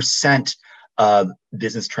approximately what percent of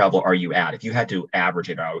business travel are you at? If you had to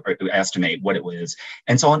average it out or estimate what it was.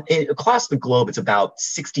 And so across the globe, it's about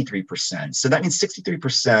 63%. So that means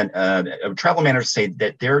 63% of travel managers say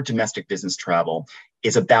that their domestic business travel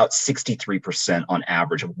is about 63% on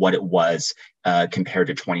average of what it was compared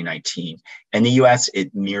to 2019. In the US,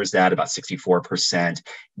 it mirrors that about 64%.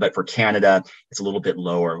 But for Canada, it's a little bit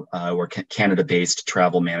lower, where Canada-based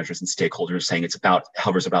travel managers and stakeholders are saying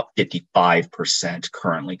hovers about 55%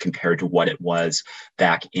 currently compared to what it was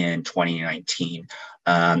back in 2019.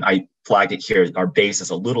 I flagged it here. Our base is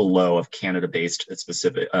a little low of Canada-based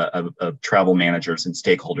specific of travel managers and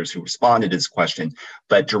stakeholders who responded to this question,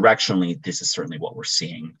 but directionally, this is certainly what we're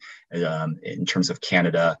seeing in terms of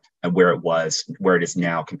Canada and where it is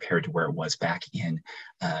now compared to where it was back in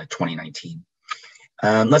 2019.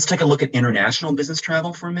 Let's take a look at international business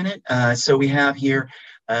travel for a minute. So we have here,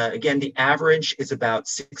 again, the average is about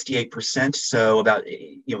 68%. So about,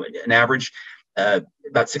 an average,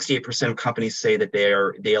 about 68% of companies say that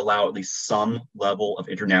they allow at least some level of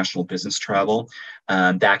international business travel.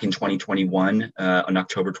 Back in 2021, in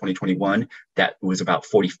October 2021, that was about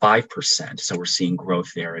 45%. So we're seeing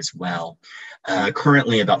growth there as well.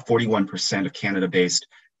 Currently, about 41% of Canada-based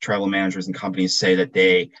travel managers and companies say that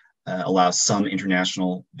they allow some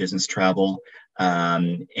international business travel.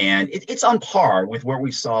 And it's on par with what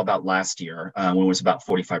we saw about last year, when it was about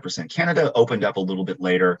 45%. Canada opened up a little bit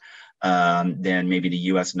later than maybe the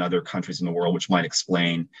US and other countries in the world, which might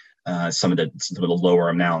explain some of the lower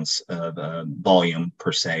amounts of volume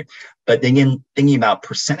per se. But then thinking about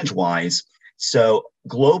percentage-wise, so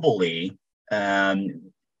globally,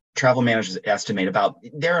 travel managers estimate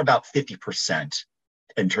they're about 50%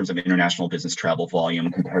 in terms of international business travel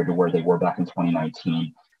volume compared to where they were back in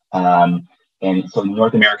 2019. And so in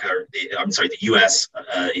North America, the US,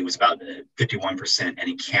 it was about 51%, and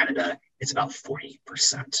in Canada, it's about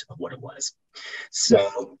 40% of what it was.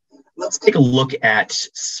 So let's take a look at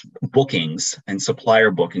bookings and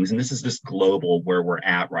supplier bookings. And this is just global where we're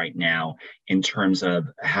at right now in terms of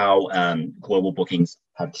how global bookings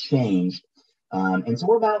have changed. And so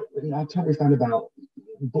we're about, October found about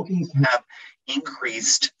bookings have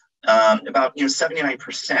increased about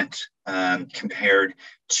 79% compared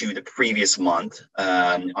to the previous month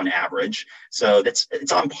on average. So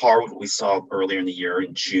it's on par with what we saw earlier in the year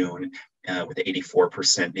in June with the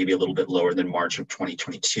 84%, maybe a little bit lower than March of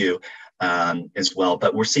 2022 as well.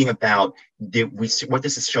 But we're seeing what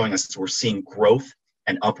this is showing us is we're seeing growth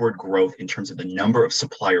and upward growth in terms of the number of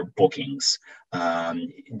supplier bookings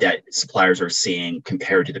that suppliers are seeing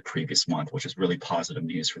compared to the previous month, which is really positive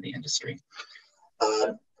news for the industry.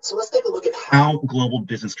 So let's take a look at how global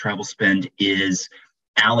business travel spend is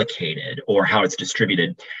allocated or how it's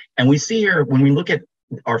distributed. And we see here, when we look at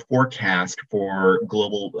our forecast for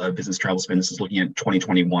global business travel spend, this is looking at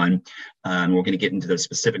 2021. We're going to get into those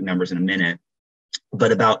specific numbers in a minute,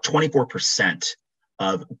 but about 24%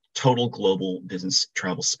 of total global business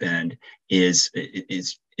travel spend is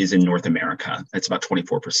in North America. That's about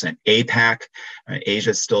 24%. APAC,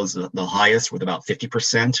 Asia still is the highest with about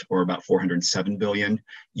 50% or about 407 billion.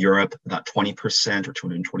 Europe, about 20% or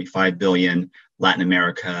 225 billion. Latin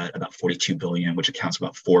America, about 42 billion, which accounts for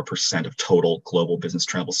about 4% of total global business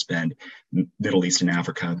travel spend. Middle East and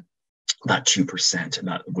Africa, about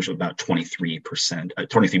 2%, which is about 23%,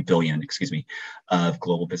 23 billion, of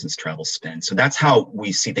global business travel spend. So that's how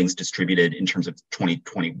we see things distributed in terms of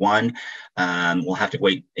 2021. We'll have to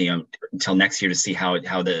wait until next year to see how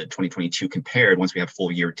the 2022 compared once we have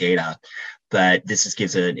full year data. But this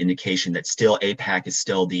gives an indication that still APAC is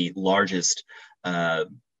still the largest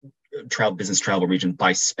business travel region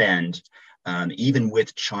by spend, even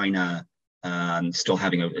with China still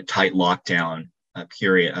having a tight lockdown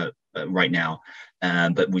period right now.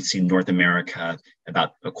 But we see North America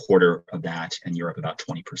about a quarter of that, and Europe about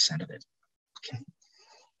 20% of it. Okay.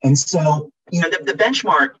 And so, the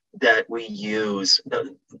benchmark that we use,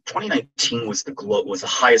 2019 was the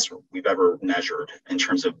highest we've ever measured in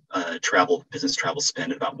terms of business travel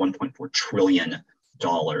spend, at about $1.4 trillion.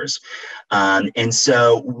 And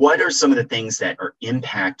so what are some of the things that are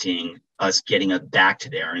impacting us getting back to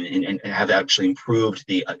there and have actually improved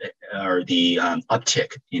the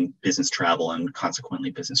uptick in business travel and consequently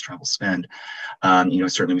business travel spend?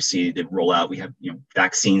 Certainly we see the rollout. We have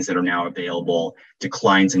vaccines that are now available,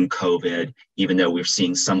 declines in COVID, even though we're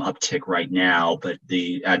seeing some uptick right now, but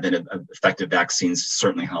the advent of effective vaccines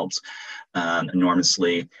certainly helps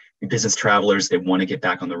enormously. Business travelers, they want to get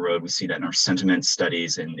back on the road. We see that in our sentiment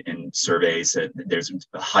studies and surveys that there's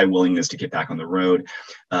a high willingness to get back on the road.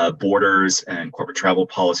 Borders and corporate travel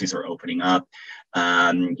policies are opening up.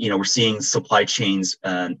 We're seeing supply chains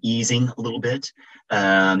easing a little bit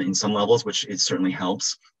in some levels, which it certainly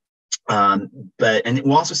helps. And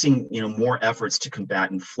we're also seeing more efforts to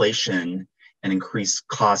combat inflation and increase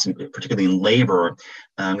costs, particularly in labor.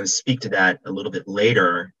 I'm going to speak to that a little bit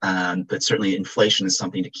later, but certainly inflation is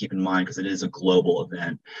something to keep in mind because it is a global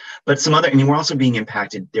event. But we're also being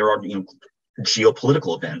impacted. There are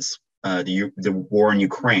geopolitical events, the war in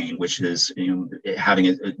Ukraine, which is having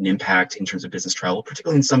an impact in terms of business travel,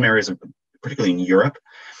 particularly in some areas, particularly in Europe,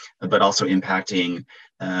 but also impacting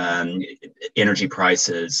energy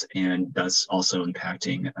prices, and thus also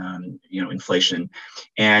impacting inflation.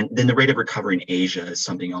 And then the rate of recovery in Asia is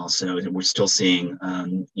something also that we're still seeing.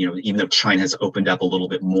 Even though China has opened up a little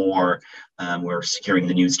bit more, we're hearing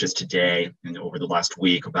the news just today and over the last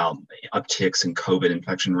week about upticks in COVID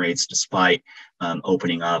infection rates, despite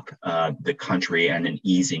opening up the country and then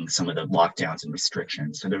easing some of the lockdowns and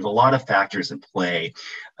restrictions. So there's a lot of factors at play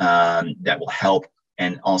that will help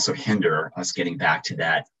and also hinder us getting back to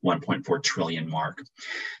that 1.4 trillion mark.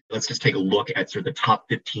 Let's just take a look at sort of the top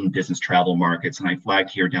 15 business travel markets. And I flagged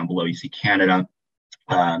here down below, you see Canada.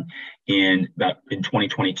 In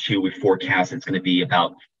 2022, we forecast it's going to be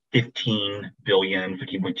about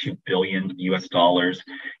 15.2 billion US dollars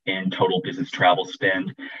in total business travel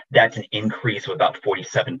spend. That's an increase of about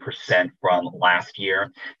 47% from last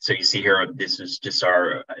year. So you see here, this is just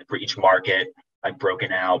for each market, I've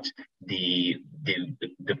broken out the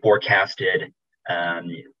forecasted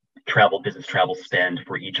business travel spend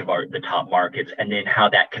for each of the top markets, and then how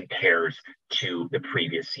that compares to the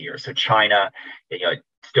previous year. So China,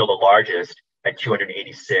 still the largest at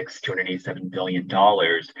 $287 billion,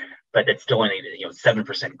 but that's still only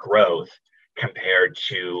 7% growth compared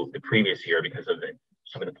to the previous year because of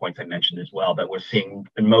some of the points I mentioned as well. But we're seeing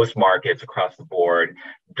in most markets across the board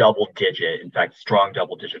strong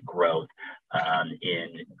double-digit growth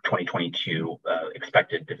in 2022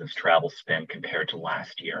 expected business travel spend compared to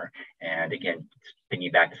last year. And again,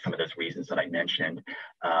 thinking back to some of those reasons that I mentioned,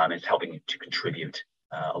 is helping to contribute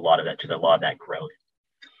a lot of that growth.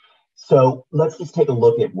 So let's just take a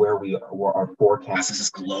look at where our forecast. This is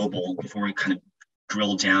global before we kind of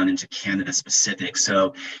drill down into Canada specific.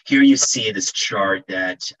 So here you see this chart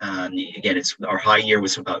that, again, our high year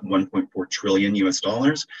was about 1.4 trillion US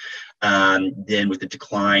dollars. Then with the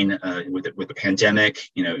decline, with the pandemic,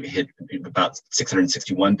 it hit about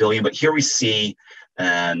 661 billion. But here we see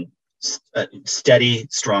steady,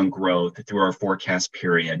 strong growth through our forecast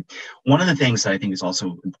period. One of the things that I think is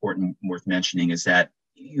also important, worth mentioning, is that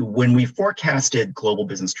when we forecasted global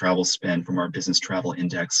business travel spend from our business travel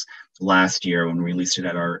index last year, when we released it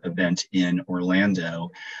at our event in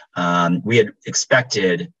Orlando, we had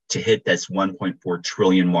expected to hit this 1.4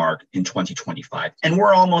 trillion mark in 2025. And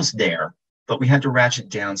we're almost there, but we had to ratchet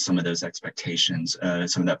down some of those expectations,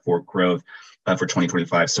 some of that forward growth for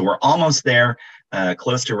 2025. So we're almost there,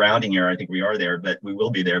 close to rounding error. I think we are there, but we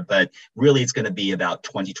will be there. But really, it's going to be about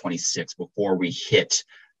 2026 before we hit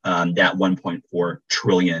that 1.4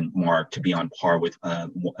 trillion mark to be on par with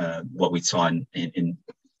what we saw in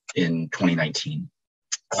 2019.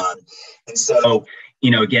 And so,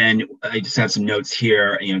 again, I just have some notes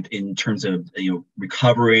here, in terms of,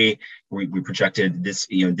 recovery. We projected this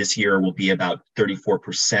year will be about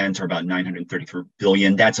 34%, or about 933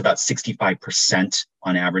 billion. That's about 65%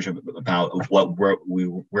 on average of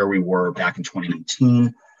where we were back in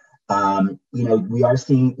 2019. We are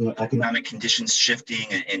seeing economic conditions shifting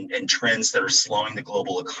and trends that are slowing the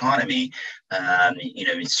global economy.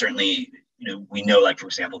 Certainly we know, like, for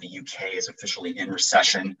example, the UK is officially in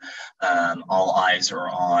recession. All eyes are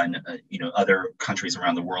on, other countries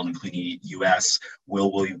around the world, including the US.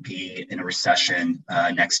 Will we be in a recession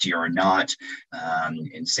next year or not?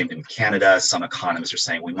 And same thing with Canada. Some economists are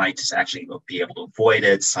saying we might just actually be able to avoid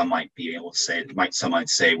it. Some might be able to say, some might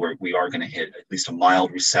say we are going to hit at least a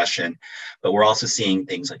mild recession. But we're also seeing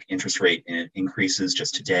things like interest rate increases.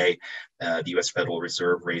 Just today, the US Federal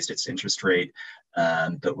Reserve raised its interest rate.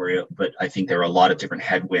 But I think there are a lot of different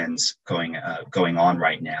headwinds going on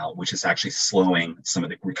right now, which is actually slowing some of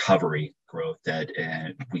the recovery growth that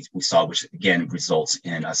we saw, which again results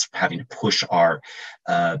in us having to push our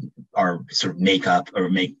sort of makeup or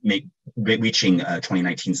make reaching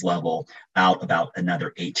 2019's level out about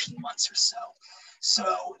another 18 months or so.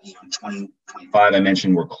 So, in 2025, I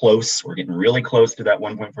mentioned we're close. We're getting really close to that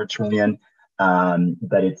 1.4 trillion.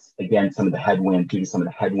 But it's, again, due to some of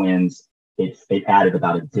the headwinds, it added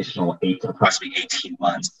about additional approximately 18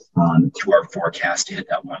 months to our forecast to hit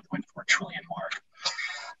that 1.4 trillion mark.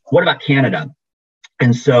 What about Canada?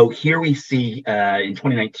 And so here we see in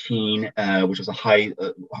 2019, which was one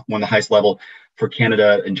of the highest level for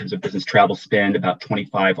Canada in terms of business travel spend, about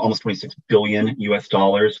almost 26 billion US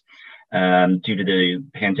dollars. Due to the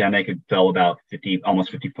pandemic, it fell about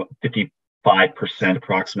 55%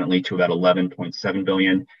 approximately to about 11.7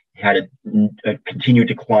 billion. It had a continued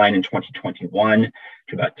decline in 2021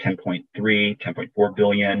 to about 10.4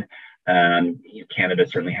 billion. Canada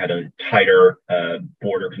certainly had a tighter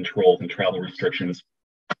border controls and travel restrictions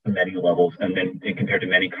on many levels, and then compared to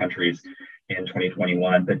many countries in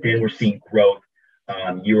 2021. But then we're seeing growth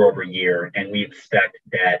year over year, and we expect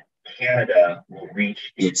that Canada will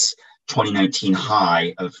reach its 2019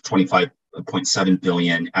 high of 25.7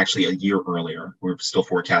 billion, actually a year earlier. We're still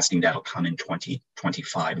forecasting that'll come in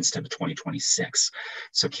 2025 instead of 2026.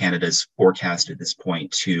 So Canada's forecast at this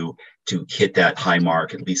point to hit that high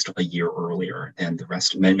mark at least a year earlier than the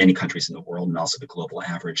rest of many countries in the world, and also the global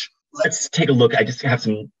average. Let's take a look. I just have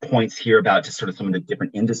some points here about just sort of some of the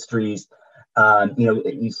different industries.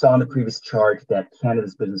 You saw in the previous chart that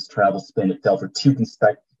Canada's business travel spend, it fell for two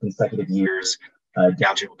consecutive years,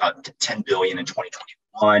 down to about 10 billion in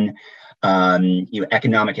 2021.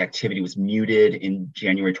 Economic activity was muted in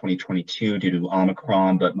January 2022 due to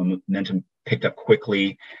Omicron, but momentum picked up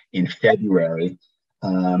quickly in February.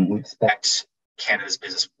 We expect Canada's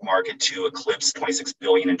business market to eclipse 26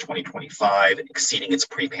 billion in 2025, exceeding its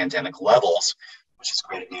pre-pandemic levels, which is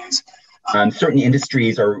great news. Certain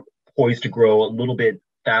industries are poised to grow a little bit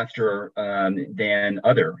faster than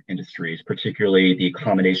other industries, particularly the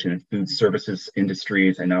accommodation and food services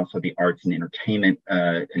industries, and also the arts and entertainment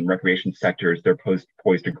and recreation sectors. They're poised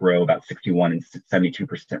to grow about 61 and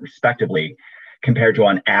 72% respectively, compared to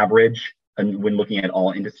on average, and when looking at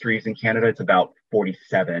all industries in Canada, it's about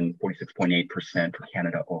 46.8% for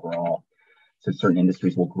Canada overall. So certain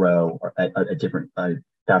industries will grow at different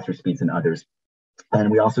faster speeds than others.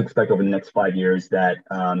 And we also expect over the next 5 years that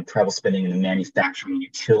travel spending in the manufacturing and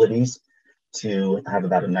utilities to have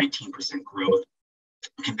about a 19% growth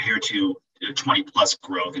compared to 20 plus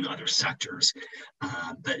growth in other sectors.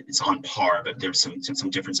 But it's on par, but there's some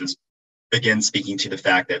differences. Again, speaking to the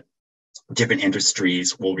fact that different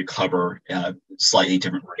industries will recover slightly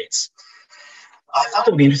different rates. I thought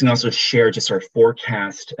it would be interesting also to share just our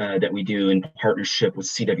forecast that we do in partnership with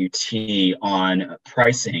CWT on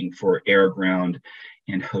pricing for air, ground,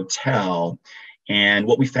 and hotel. And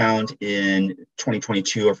what we found in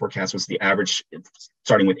 2022, our forecast was the average,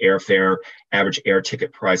 starting with airfare, average air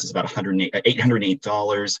ticket price is about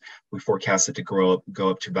 $808. We forecast it to go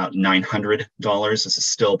up to about $900. This is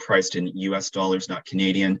still priced in US dollars, not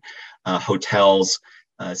Canadian. Hotels,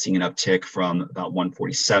 seeing an uptick from about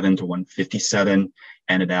 $147 to $157,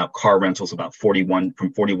 and about car rentals about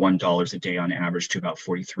 $41 a day on average to about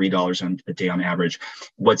 $43 a day on average.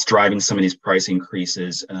 What's driving some of these price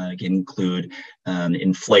increases again include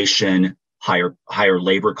inflation, higher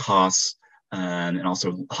labor costs, and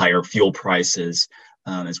also higher fuel prices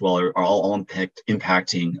as well are all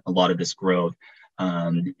impacting a lot of this growth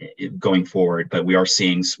going forward. But we are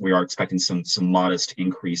expecting some modest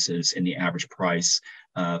increases in the average price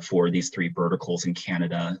for these three verticals in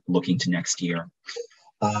Canada looking to next year.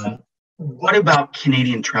 What about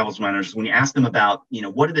Canadian travel managers? When you ask them about,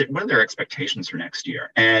 what are their expectations for next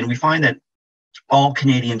year? And we find that all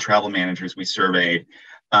Canadian travel managers we surveyed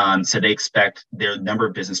said they expect their number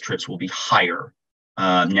of business trips will be higher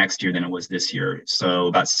next year than it was this year. So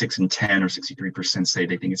about 6 and 10 or 63% say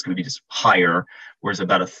they think it's going to be just higher, whereas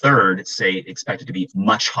about a third say expect it to be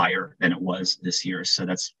much higher than it was this year. So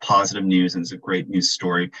that's positive news, and it's a great news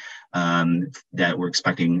story that we're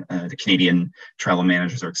expecting. The Canadian travel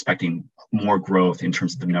managers are expecting more growth in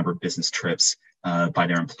terms of the number of business trips by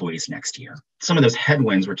their employees next year. Some of those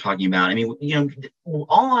headwinds we're talking about, I mean, you know,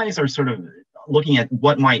 all eyes are sort of looking at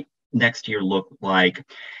what might next year look like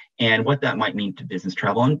and what that might mean to business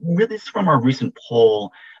travel. And really, this is from our recent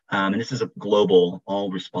poll, and this is a global,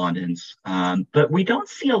 all respondents, but we don't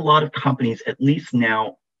see a lot of companies, at least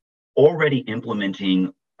now, already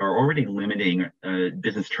implementing or already limiting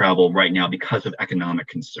business travel right now because of economic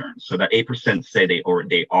concerns. So about 8% say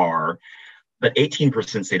they are, but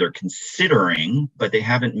 18% say they're considering, but they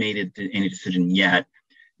haven't made any decision yet.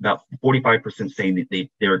 About 45% saying that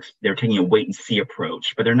they're taking a wait and see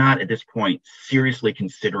approach, but they're not at this point seriously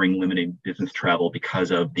considering limiting business travel because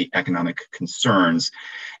of the economic concerns.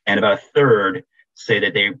 And about a third say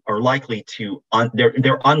that they are likely to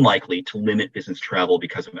they're unlikely to limit business travel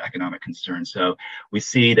because of economic concerns. So we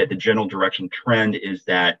see that the general direction trend is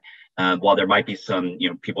that while there might be some, you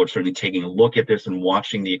know, people are certainly taking a look at this and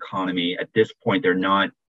watching the economy, at this point they're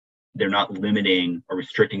not limiting or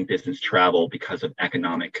restricting business travel because of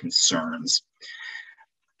economic concerns.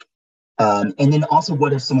 And then also,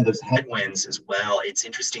 what are some of those headwinds as well? It's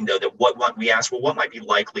interesting, though, that what we asked, well, what might be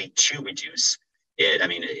likely to reduce it? I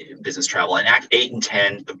mean, business travel. And Act 8 and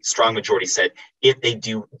 10, the strong majority said if they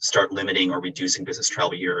do start limiting or reducing business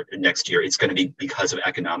travel next year, it's going to be because of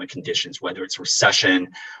economic conditions, whether it's recession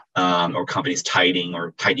or companies tightening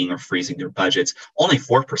or freezing their budgets. Only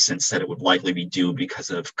 4% said it would likely be due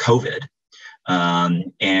because of COVID.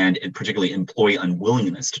 And particularly employee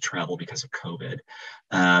unwillingness to travel because of COVID.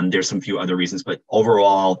 There's some few other reasons, but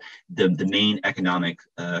overall, the main economic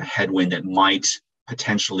headwind that might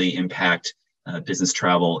potentially impact business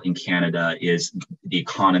travel in Canada is the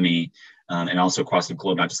economy, and also across the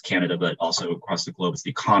globe, not just Canada, but also across the globe, it's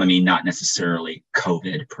the economy, not necessarily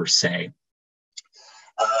COVID per se.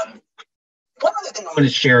 One other thing I'm going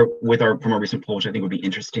to share from our recent poll, which I think would be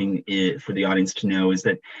interesting for the audience to know, is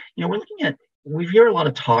that, you know, we hear a lot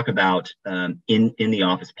of talk about in the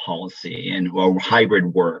office policy and hybrid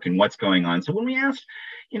work and what's going on. So when we asked,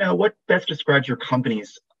 you know, what best describes your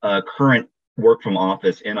company's current work from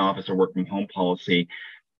office, in office, or work from home policy,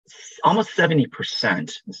 almost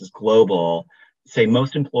 70%, this is global, say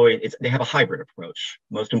most employees, they have a hybrid approach.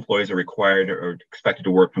 Most employees are required or expected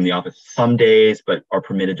to work from the office some days, but are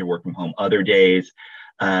permitted to work from home other days.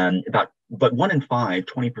 But 1 in 5,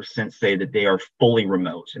 20% say that they are fully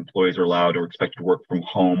remote. Employees are allowed or expected to work from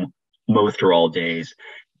home most or all days.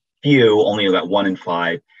 Only about 1 in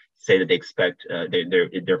 5 say that they expect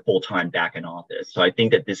they're full-time back in office. So I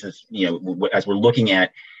think that this is, you know, as we're looking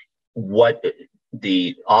at what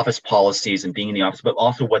the office policies and being in the office, but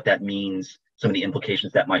also what that means, some of the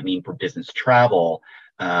implications that might mean for business travel.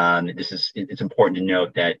 It's important to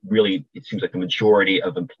note that really it seems like the majority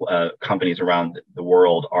of companies around the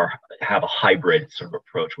world have a hybrid sort of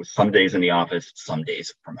approach with some days in the office, some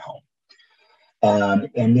days from home.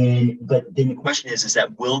 But then the question is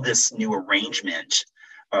that will this new arrangement,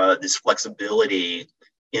 this flexibility,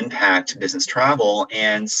 impact business travel?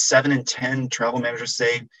 And 7 in 10 travel managers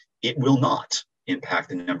say it will not impact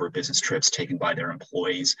the number of business trips taken by their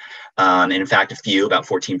employees. And in fact, about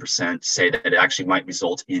 14% say that it actually might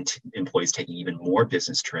result in employees taking even more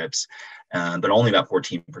business trips. But only about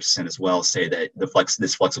 14% as well say that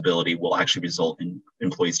this flexibility will actually result in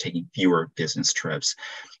employees taking fewer business trips.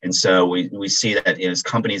 And so we see that as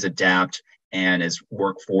companies adapt and as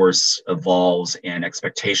workforce evolves and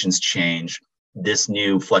expectations change, this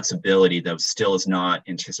new flexibility, though, still is not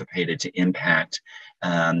anticipated to impact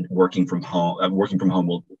working from home. Working from home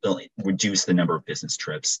will reduce the number of business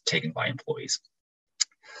trips taken by employees.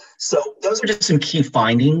 So those are just some key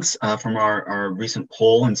findings from our recent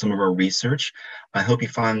poll and some of our research. I hope you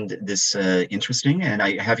found this interesting, and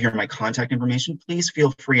I have here my contact information. Please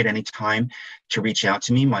feel free at any time to reach out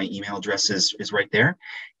to me. My email address is right there,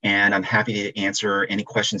 and I'm happy to answer any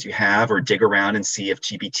questions you have or dig around and see if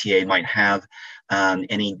GBTA might have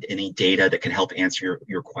any data that can help answer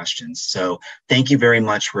your questions. So thank you very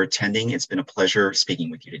much for attending. It's been a pleasure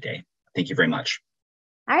speaking with you today. Thank you very much.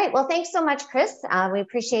 All right. Well, thanks so much, Chris. We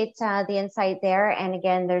appreciate the insight there. And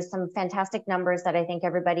again, there's some fantastic numbers that I think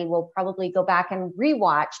everybody will probably go back and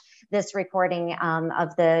rewatch this recording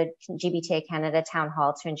of the GBTA Canada Town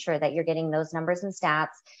Hall to ensure that you're getting those numbers and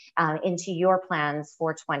stats into your plans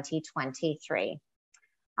for 2023.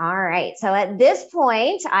 All right. So at this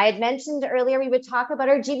point, I had mentioned earlier we would talk about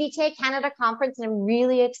our GBTA Canada Conference, and I'm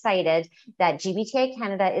really excited that GBTA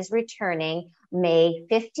Canada is returning May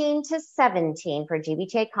 15 to 17 for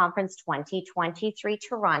GBTA Conference 2023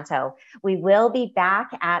 Toronto. We will be back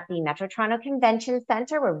at the Metro Toronto Convention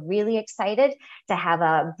Centre. We're really excited to have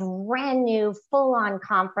a brand new full-on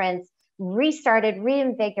conference, restarted,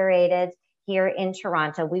 reinvigorated, here in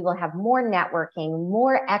Toronto. We will have more networking,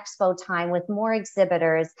 more expo time with more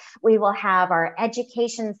exhibitors. We will have our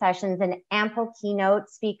education sessions and ample keynote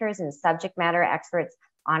speakers and subject matter experts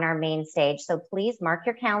on our main stage. So please mark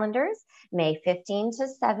your calendars, May 15 to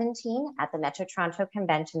 17 at the Metro Toronto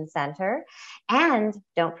Convention Centre. And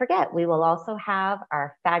don't forget, we will also have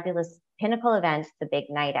our fabulous pinnacle event, the Big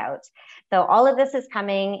Night Out. So all of this is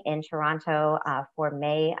coming in Toronto for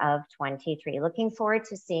May of 23. Looking forward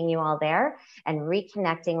to seeing you all there and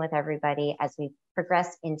reconnecting with everybody as we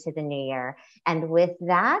progress into the new year. And with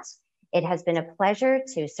that, it has been a pleasure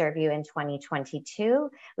to serve you in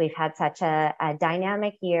 2022. We've had such a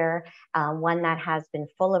dynamic year, one that has been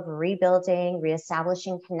full of rebuilding,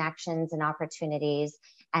 reestablishing connections and opportunities.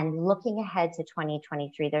 And looking ahead to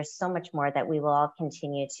 2023, there's so much more that we will all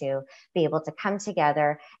continue to be able to come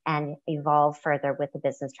together and evolve further with the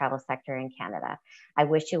business travel sector in Canada. I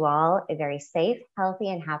wish you all a very safe, healthy,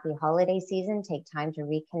 and happy holiday season. Take time to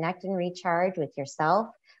reconnect and recharge with yourself,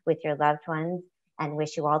 with your loved ones, and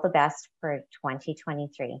wish you all the best for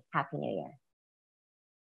 2023. Happy New Year.